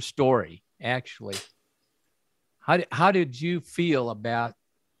read her story, actually, how did you feel about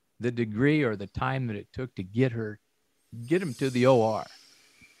the degree or the time that it took to get him to the OR?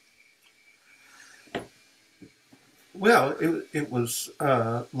 Well, it was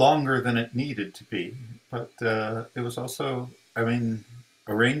longer than it needed to be, but it was also, I mean,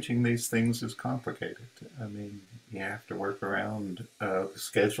 arranging these things is complicated. I mean, you have to work around the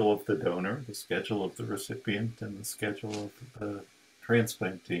schedule of the donor, the schedule of the recipient, and the schedule of the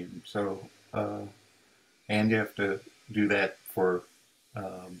transplant team. So, and you have to do that for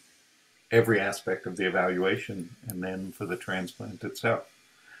every aspect of the evaluation, and then for the transplant itself.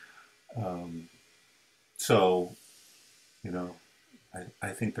 So, you know, I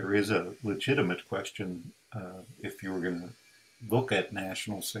think there is a legitimate question if you were going to look at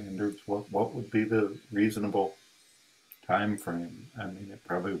national standards, what would be the reasonable time frame? I mean, it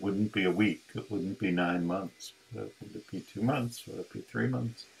probably wouldn't be a week. It wouldn't be 9 months. Would it be 2 months? Would it be 3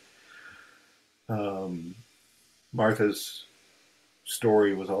 months? Martha's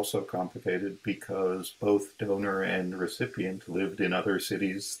story was also complicated because both donor and recipient lived in other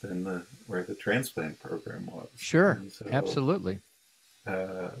cities than where the transplant program was. Sure, so, absolutely.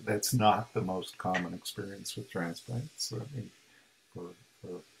 That's not the most common experience with transplants. I mean, for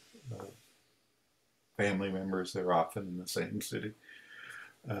family members, they're often in the same city.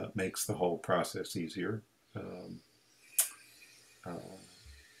 Makes the whole process easier.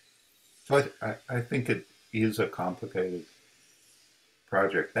 So I think it is a complicated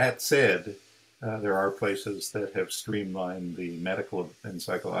project. That said, there are places that have streamlined the medical and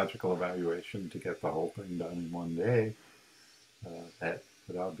psychological evaluation to get the whole thing done in one day. That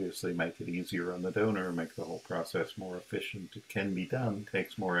would obviously make it easier on the donor, make the whole process more efficient. It can be done,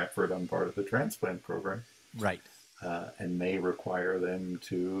 takes more effort on part of the transplant program. Right. And may require them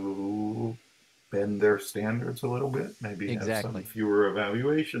to bend their standards a little bit, maybe have some fewer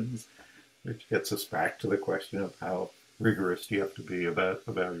evaluations, which gets us back to the question of how rigorous you have to be about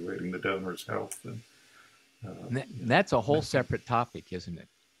evaluating the donor's health. And that's a whole separate topic, isn't it?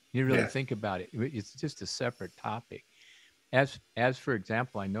 You really think about it. It's just a separate topic. As for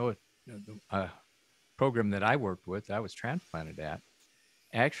example, I know a program that I worked with, I was transplanted at.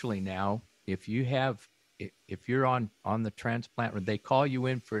 Actually, now, if you're on the transplant, or they call you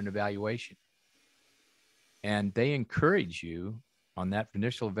in for an evaluation, and they encourage you on that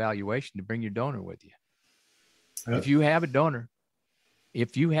initial evaluation to bring your donor with you. If you have a donor,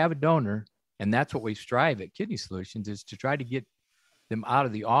 and that's what we strive at Kidney Solutions, is to try to get them out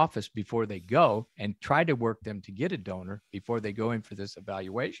of the office before they go and try to work them to get a donor before they go in for this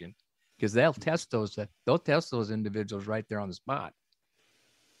evaluation, because they'll test those individuals right there on the spot.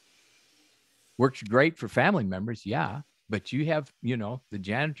 Works great for family members, but you have, the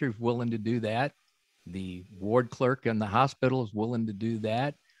janitor's willing to do that. The ward clerk in the hospital is willing to do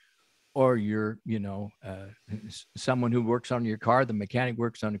that. Or you're, someone who works on your car, the mechanic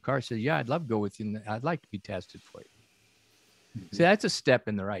works on the car, says, I'd love to go with you, and I'd like to be tested for you. Mm-hmm. So that's a step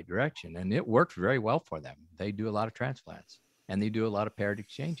in the right direction, and it works very well for them. They do a lot of transplants, and they do a lot of paired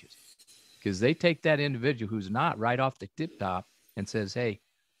exchanges, because they take that individual who's not right off the tip top and says, hey,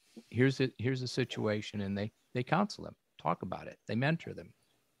 here's a situation, and they counsel them, talk about it, they mentor them.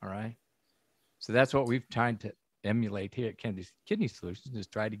 All right. So that's what we've tried to emulate here at Kidney Solutions, is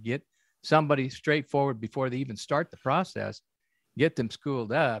try to get somebody straightforward before they even start the process, get them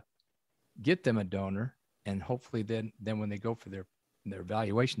schooled up, get them a donor, and hopefully then when they go for their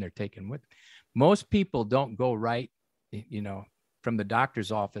evaluation, they're taken with them. Most people don't go right, from the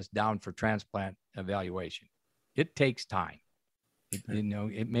doctor's office down for transplant evaluation. It takes time.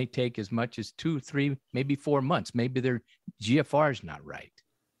 It may take as much as 2, 3, maybe 4 months. Maybe their GFR is not right.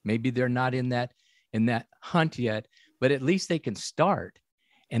 Maybe they're not in that hunt yet, but at least they can start,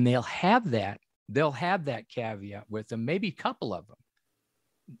 and they'll have that caveat with them, maybe a couple of them.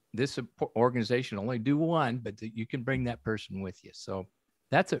 this organization only do one, but that you can bring that person with you. So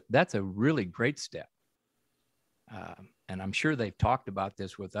that's a really great step. And I'm sure they've talked about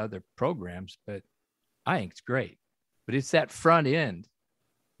this with other programs, but I think it's great. But it's that front end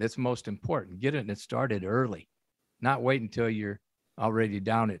that's most important. Get it started early, not wait until you're already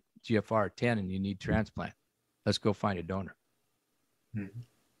down at GFR 10 and you need transplant. Let's go find a donor. Mm-hmm.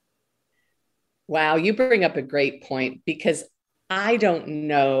 Wow, you bring up a great point, because I don't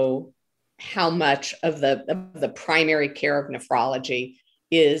know how much of the primary care of nephrology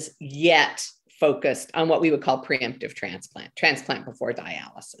is yet focused on what we would call preemptive transplant before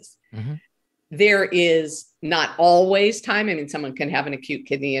dialysis. Mm-hmm. There is not always time. I mean, someone can have an acute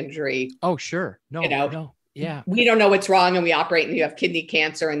kidney injury. Oh, sure. No. Yeah. We don't know what's wrong and we operate and you have kidney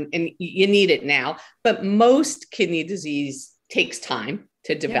cancer and you need it now. But most kidney disease takes time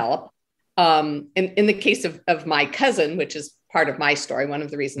to develop. And in the case of my cousin, which is part of my story, one of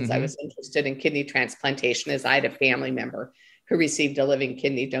the reasons I was interested in kidney transplantation is I had a family member who received a living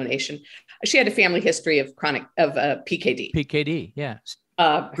kidney donation. She had a family history of PKD. PKD, yeah.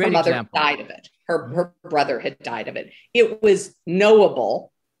 Her mother died of it. Her brother had died of it. It was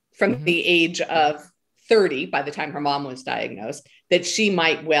knowable from the age of 30, by the time her mom was diagnosed, that she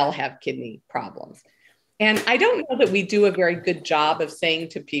might well have kidney problems. And I don't know that we do a very good job of saying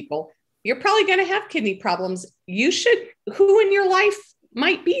to people, you're probably going to have kidney problems. Who in your life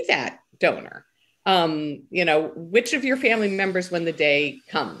might be that donor? Which of your family members when the day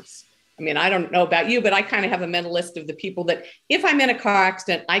comes? I mean, I don't know about you, but I kind of have a mental list of the people that if I'm in a car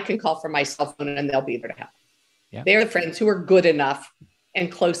accident, I can call from my cell phone and they'll be there to help. Yeah. They're the friends who are good enough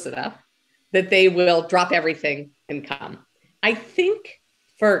and close enough that they will drop everything and come. I think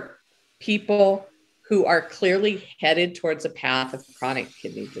for people who are clearly headed towards a path of chronic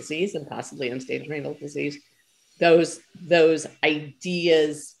kidney disease and possibly end-stage renal disease, those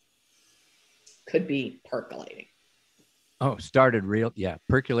ideas could be percolating. Oh,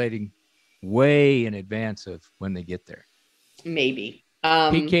 percolating way in advance of when they get there. Maybe.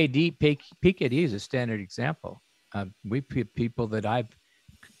 PKD is a standard example. We people that I've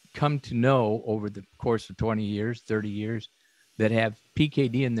come to know over the course of 20 years, 30 years, that have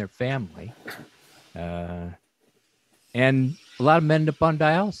PKD in their family. And a lot of them end up on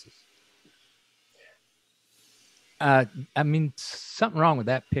dialysis. I mean, something wrong with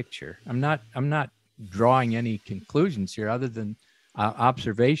that picture. I'm not drawing any conclusions here other than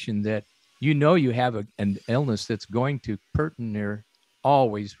observation that you have an illness that's going to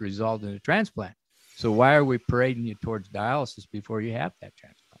always result in a transplant. So why are we parading you towards dialysis before you have that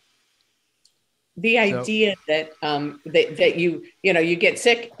transplant? The idea that you get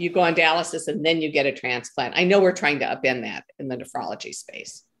sick, you go on dialysis, and then you get a transplant. I know we're trying to upend that in the nephrology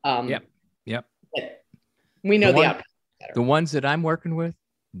space. Yep. But we know the outcome better. The ones that I'm working with,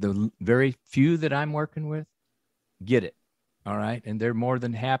 the very few that I'm working with, get it. All right. And they're more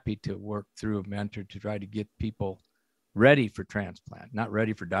than happy to work through a mentor to try to get people ready for transplant, not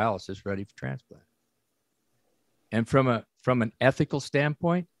ready for dialysis, ready for transplant. And from an ethical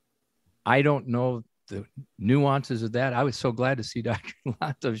standpoint, I don't know the nuances of that. I was so glad to see Dr.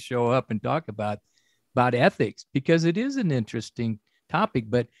 Lantos show up and talk about ethics, because it is an interesting topic,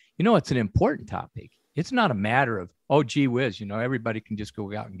 but it's an important topic. It's not a matter of, oh, gee whiz, everybody can just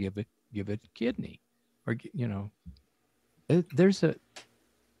go out and give it a kidney, or, there's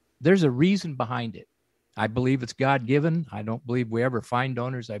a reason behind it. I believe it's God-given. I don't believe we ever find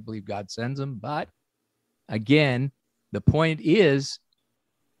donors. I believe God sends them. But again, the point is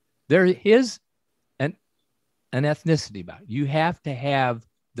there is an ethnicity about it. You have to have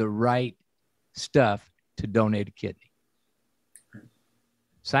the right stuff to donate a kidney.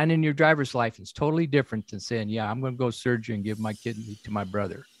 Signing your driver's license, totally different than saying, yeah, I'm going to go surgery and give my kidney to my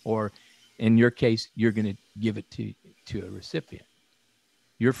brother. Or in your case, you're going to give it to a recipient,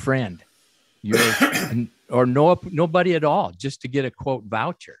 your friend, or nobody at all, just to get a quote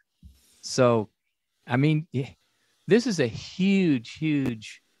voucher. So, I mean, this is a huge,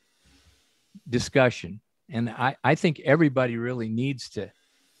 huge discussion. And I think everybody really needs to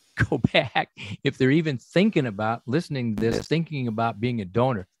go back. If they're even thinking about listening to this, thinking about being a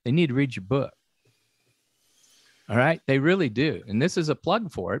donor, they need to read your book. All right. They really do. And this is a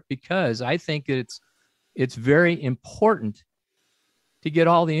plug for it, because I think it's very important to get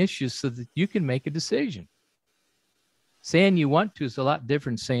all the issues so that you can make a decision. Saying you want to is a lot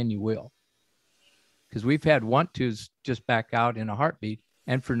different than saying you will. Because we've had want tos just back out in a heartbeat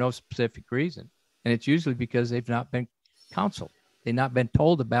and for no specific reason. And it's usually because they've not been counseled. They've not been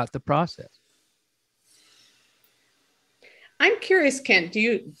told about the process. I'm curious, Kent, do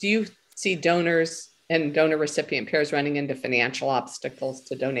you see donors and donor recipient pairs running into financial obstacles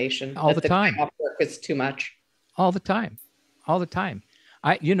to donation? All the time. Time off work is too much. All the time. When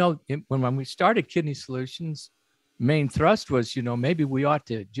we started Kidney Solutions, main thrust was, maybe we ought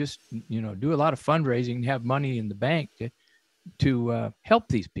to just, do a lot of fundraising and have money in the bank to help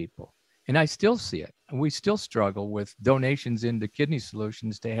these people. And I still see it. We still struggle with donations into Kidney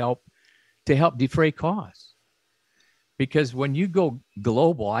Solutions to help defray costs. Because when you go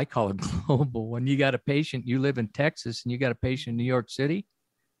global, I call it global, when you got a patient, you live in Texas and you got a patient in New York City,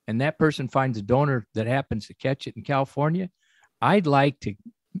 and that person finds a donor that happens to catch it in California, I'd like to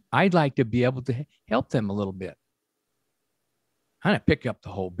be able to help them a little bit. I don't pick up the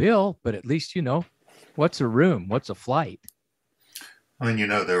whole bill, but at least, what's a room? What's a flight? I mean,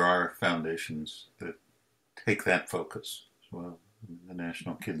 there are foundations that take that focus as well. The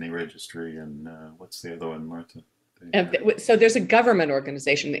National Kidney Registry and what's the other one, Martha? So there's a government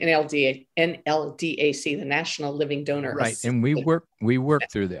organization, NLDAC, the National Living Donor. Right, and we work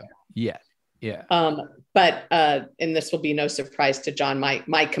through them. Yeah. But and this will be no surprise to John,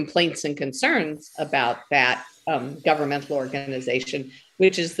 my complaints and concerns about that governmental organization,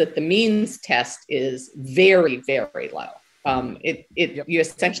 which is that the means test is very, very low. You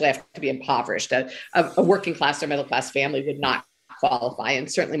essentially have to be impoverished. A working class or middle class family would not qualify,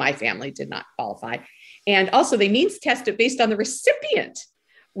 and certainly my family did not qualify. And also they means test it based on the recipient,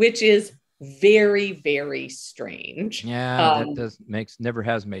 which is very, very strange. Yeah, that never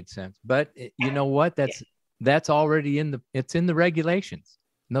has made sense. But you know what? That's already in the regulations.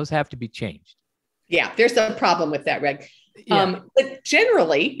 And those have to be changed. Yeah, there's a problem with that, Reg. Yeah. But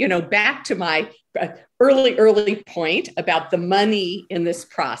generally, back to my early point about the money in this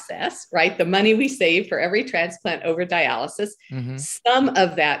process, right? The money we save for every transplant over dialysis, some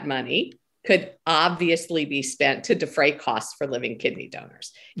of that money could obviously be spent to defray costs for living kidney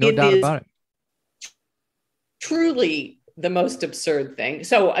donors. No doubt about it. Truly the most absurd thing.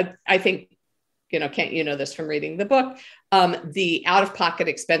 So I think, Kent, this from reading the book, the out-of-pocket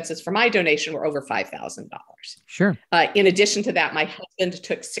expenses for my donation were over $5,000. Sure. In addition to that, my husband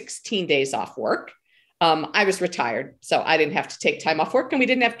took 16 days off work. I was retired, so I didn't have to take time off work, and we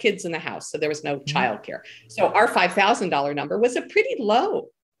didn't have kids in the house, so there was no childcare. So our $5,000 number was a pretty low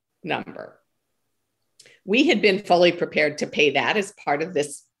number. We had been fully prepared to pay that as part of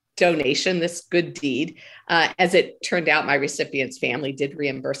this donation, this good deed. As it turned out, my recipient's family did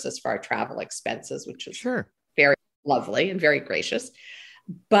reimburse us for our travel expenses, which was very lovely and very gracious.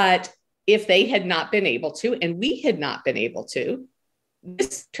 But if they had not been able to, and we had not been able to,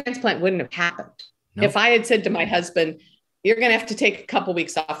 this transplant wouldn't have happened. Nope. If I had said to my husband, you're going to have to take a couple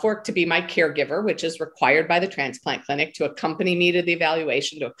weeks off work to be my caregiver, which is required by the transplant clinic, to accompany me to the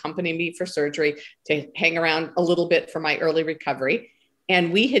evaluation, to accompany me for surgery, to hang around a little bit for my early recovery.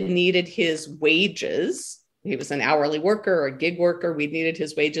 And we had needed his wages. He was an hourly worker or a gig worker. We needed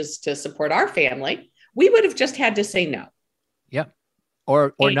his wages to support our family. We would have just had to say no. Yep.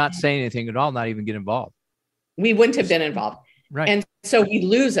 Or not say anything at all, not even get involved. We wouldn't have been involved. Right. And so we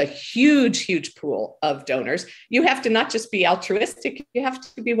lose a huge, huge pool of donors. You have to not just be altruistic, you have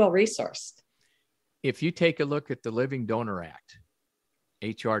to be well-resourced. If you take a look at the Living Donor Act,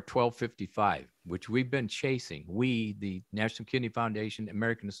 HR 1255, which we've been chasing, the National Kidney Foundation,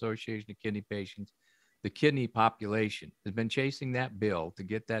 American Association of Kidney Patients, the kidney population has been chasing that bill to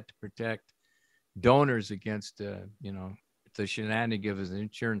get that to protect donors against, the shenanigans of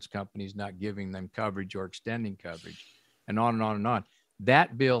insurance companies not giving them coverage or extending coverage. And on and on and on.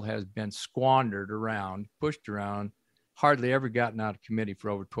 That bill has been squandered around, pushed around, hardly ever gotten out of committee for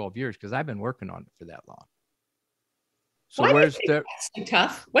over 12 years because I've been working on it for that long. So where's that's so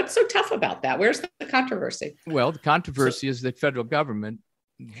tough? What's so tough about that? Where's the controversy? Well, the controversy is the federal government,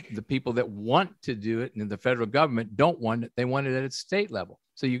 the people that want to do it, and the federal government don't want it. They want it at its state level.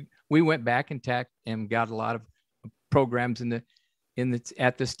 So we went back and got a lot of programs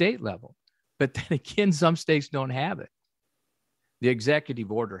at the state level. But then again, some states don't have it. The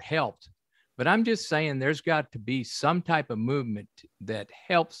executive order helped, but I'm just saying there's got to be some type of movement that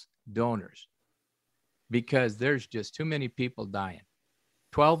helps donors because there's just too many people dying.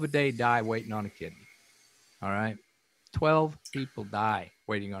 12 a day die waiting on a kidney. All right. 12 people die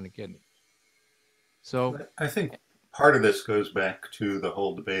waiting on a kidney. So I think part of this goes back to the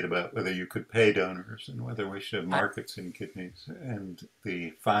whole debate about whether you could pay donors and whether we should have markets in kidneys, and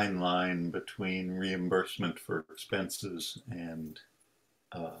the fine line between reimbursement for expenses and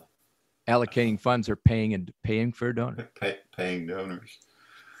allocating funds or paying for a donor. Paying donors.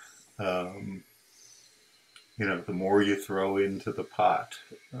 The more you throw into the pot,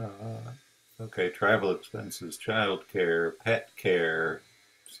 travel expenses, child care, pet care,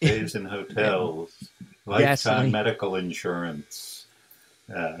 stays in hotels, lifetime Gasoline. medical insurance.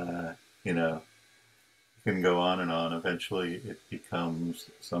 You know, you can go on and on. Eventually, it becomes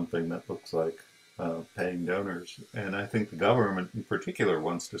something that looks like paying donors. And I think the government in particular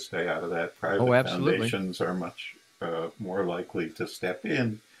wants to stay out of that. Private foundations are much more likely to step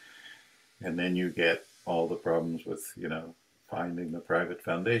in. And then you get all the problems with, you know, finding the private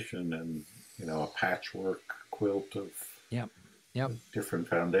foundation and, you know, a patchwork quilt of different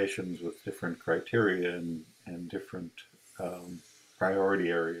foundations with different criteria and different priority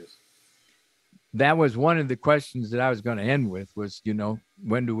areas. That was one of the questions that I was going to end with was, you know,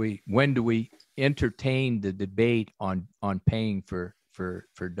 when do we entertain the debate on paying for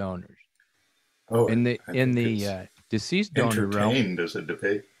donors? Oh, in the deceased donor realm. Entertained as a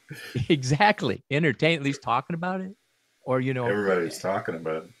debate. Exactly. Entertain, at least talking about it, or, you know, everybody's talking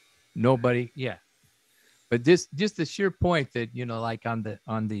about it. Nobody. Yeah. But just the sheer point that, you know, like on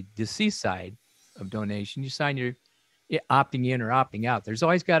the deceased side of donation, you sign your opting in or opting out. There's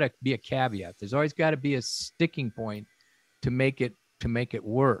always got to be a caveat. There's always got to be a sticking point to make it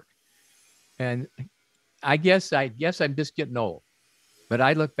work. And I guess I'm just getting old, but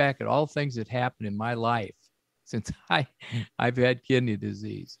I look back at all things that happened in my life since I've had kidney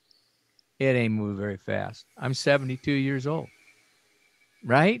disease. It ain't moved very fast. I'm 72 years old,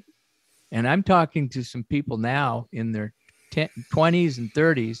 right? And I'm talking to some people now in their 20s and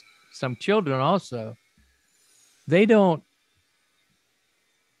 30s, some children also. They don't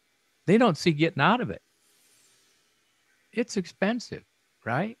see getting out of it. It's expensive,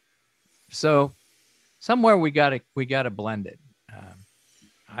 right? So somewhere we gotta blend it.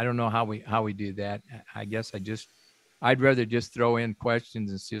 I don't know how we do that. I guess I'd rather just throw in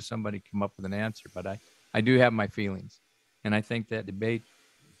questions and see if somebody come up with an answer. But I do have my feelings, and I think that debate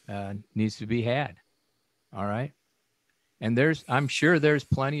needs to be had. All right, and I'm sure there's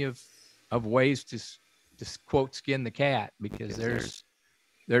plenty of ways to quote skin the cat, because there's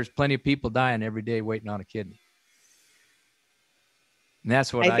plenty of people dying every day waiting on a kidney. And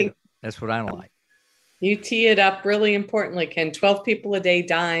that's what I don't like. You tee it up really importantly, Ken. 12 people a day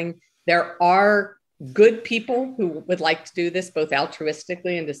dying. There are good people who would like to do this both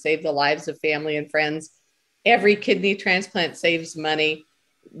altruistically and to save the lives of family and friends. Every kidney transplant saves money.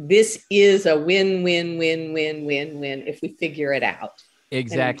 This is a win-win-win-win-win-win if we figure it out.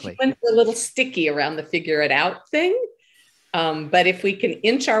 Exactly. And we're a little sticky around the figure it out thing. But if we can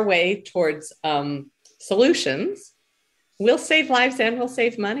inch our way towards solutions, we'll save lives and we'll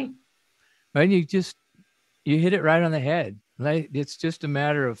save money. And you hit it right on the head. It's just a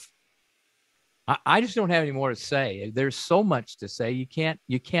matter of, I just don't have any more to say. There's so much to say. You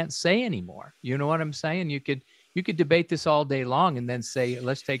can't say anymore. You know what I'm saying? You could debate this all day long and then say,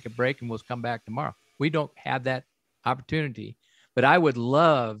 let's take a break and we'll come back tomorrow. We don't have that opportunity. But I would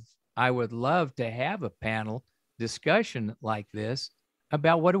love to have a panel discussion like this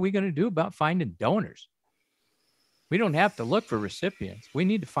about what are we going to do about finding donors. We don't have to look for recipients. We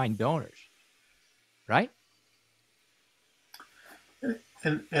need to find donors, right?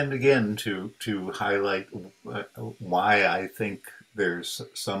 And again, to highlight why I think there's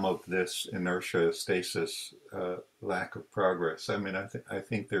some of this inertia, stasis, lack of progress. I mean, I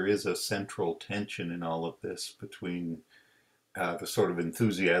think there is a central tension in all of this between the sort of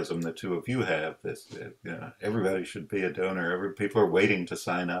enthusiasm the two of you have. This, you know, everybody should be a donor. People are waiting to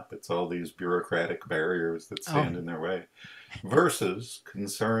sign up. It's all these bureaucratic barriers that stand in their way, versus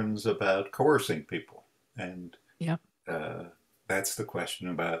concerns about coercing people. And that's the question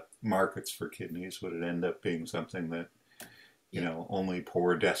about markets for kidneys. Would it end up being something that, you know, only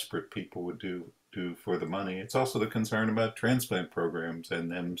poor, desperate people would do for the money? It's also the concern about transplant programs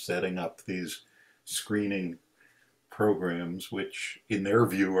and them setting up these screening programs, which in their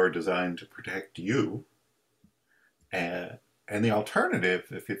view are designed to protect you. And the alternative,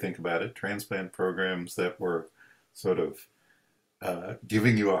 if you think about it, transplant programs that were sort of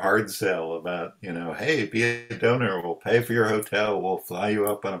giving you a hard sell about, you know, hey, be a donor, we'll pay for your hotel, we'll fly you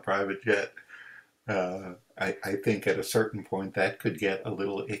up on a private jet. I think at a certain point that could get a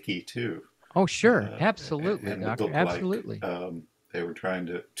little icky too. Oh, sure. Absolutely, Doctor. Absolutely. Like, they were trying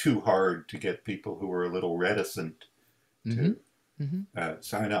too hard to get people who were a little reticent to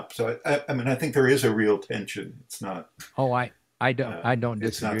sign up. So I mean, I think there is a real tension. It's not. Oh, I don't disagree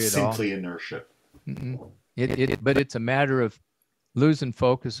at all. It's not simply inertia. But it's a matter of losing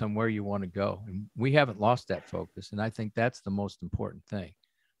focus on where you want to go, and we haven't lost that focus. And I think that's the most important thing.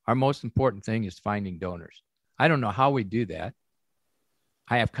 Our most important thing is finding donors. I don't know how we do that.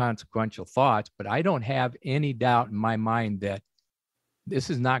 I have consequential thoughts, but I don't have any doubt in my mind that this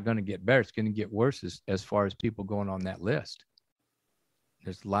is not going to get better. It's going to get worse as far as people going on that list.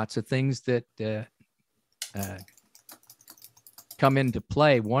 there's lots of things that come into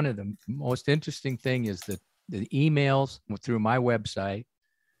play. One of the most interesting thing is that the emails through my website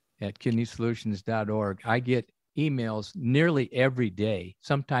at kidneysolutions.org. I get emails nearly every day,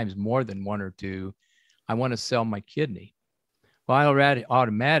 sometimes more than one or two. I want to sell my kidney. Well, I already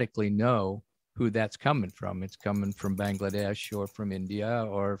automatically know who that's coming from. It's coming from Bangladesh or from India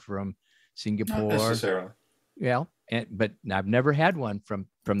or from Singapore. Not necessarily. Yeah, but I've never had one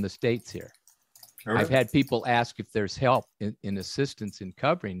from the States here. All right. I've had people ask if there's help in assistance in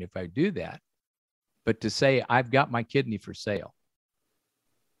covering if I do that. But to say I've got my kidney for sale.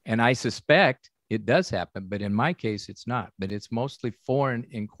 And I suspect it does happen, but in my case, it's not. But it's mostly foreign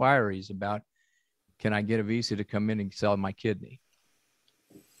inquiries about, can I get a visa to come in and sell my kidney?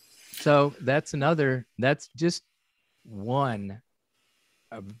 So that's just one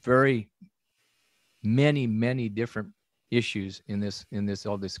of very many different issues in this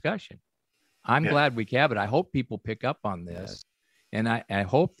whole discussion. I'm glad we have it. I hope people pick up on this. And I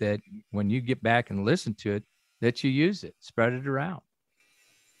hope that when you get back and listen to it, that you use it, spread it around.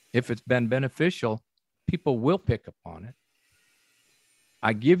 If it's been beneficial, people will pick up on it.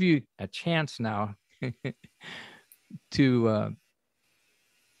 I give you a chance now to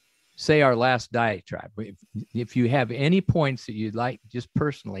say our last diatribe. If you have any points that you'd like, just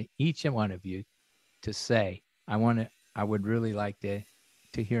personally, each one of you, to say, I would really like to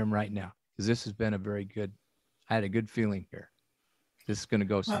hear them right now, because this has been I had a good feeling here. This is going to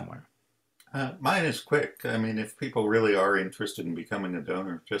go somewhere. Mine is quick. I mean, if people really are interested in becoming a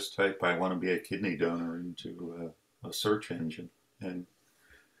donor, just type "I want to be a kidney donor" into a search engine, and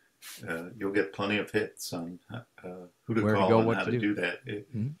you'll get plenty of hits on who to call and how to do that.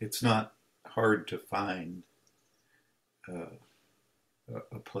 It's not hard to find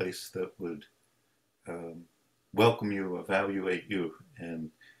a place that would welcome you, evaluate you,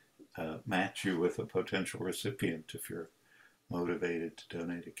 and match you with a potential recipient if you're motivated to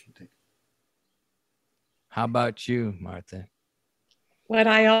donate a kidney. How about you, Martha? What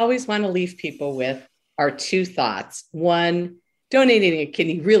I always want to leave people with are two thoughts. One, donating a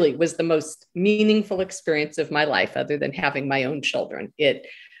kidney really was the most meaningful experience of my life, other than having my own children. It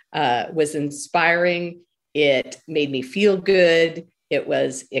was inspiring. It made me feel good. It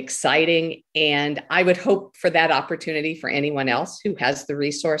was exciting. And I would hope for that opportunity for anyone else who has the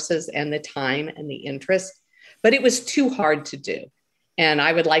resources and the time and the interest. But it was too hard to do. And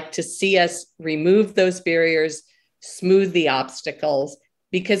I would like to see us remove those barriers, smooth the obstacles,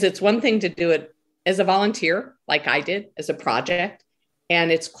 because it's one thing to do it as a volunteer, like I did, as a project.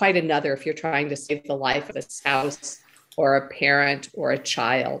 And it's quite another if you're trying to save the life of a spouse or a parent or a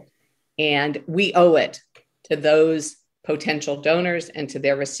child. And we owe it to those potential donors and to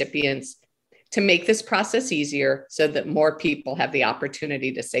their recipients to make this process easier so that more people have the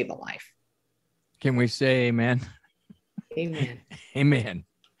opportunity to save a life. Can we say amen? Amen. Amen.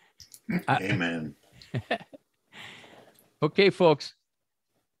 Amen. Okay, folks.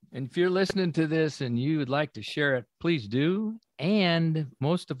 And if you're listening to this and you would like to share it, please do. And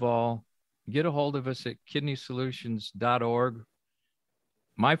most of all, get a hold of us at kidneysolutions.org.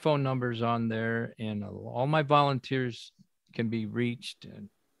 My phone number is on there, and all my volunteers can be reached. And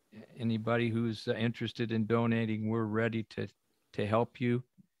anybody who's interested in donating, we're ready to help you.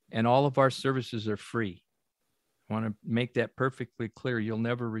 And all of our services are free. I want to make that perfectly clear. You'll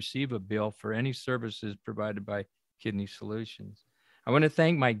never receive a bill for any services provided by Kidney Solutions. I want to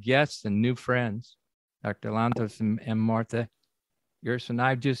thank my guests and new friends, Dr. Lantos and Martha Gershun.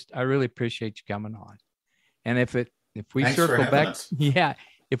 I really appreciate you coming on. And if we Thanks circle back, us.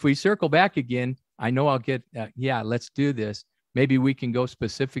 If we circle back again, I know I'll get, let's do this. Maybe we can go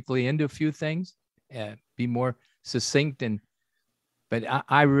specifically into a few things, be more succinct, but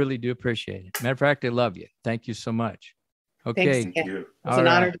I really do appreciate it. Matter of fact, I love you. Thank you so much. Okay. Thanks. It was an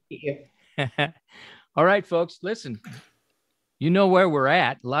honor to meet you. All right, folks, listen, you know where we're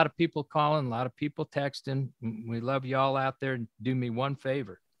at. A lot of people calling, a lot of people texting. We love you all out there. Do me one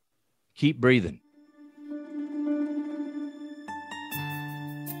favor. Keep breathing.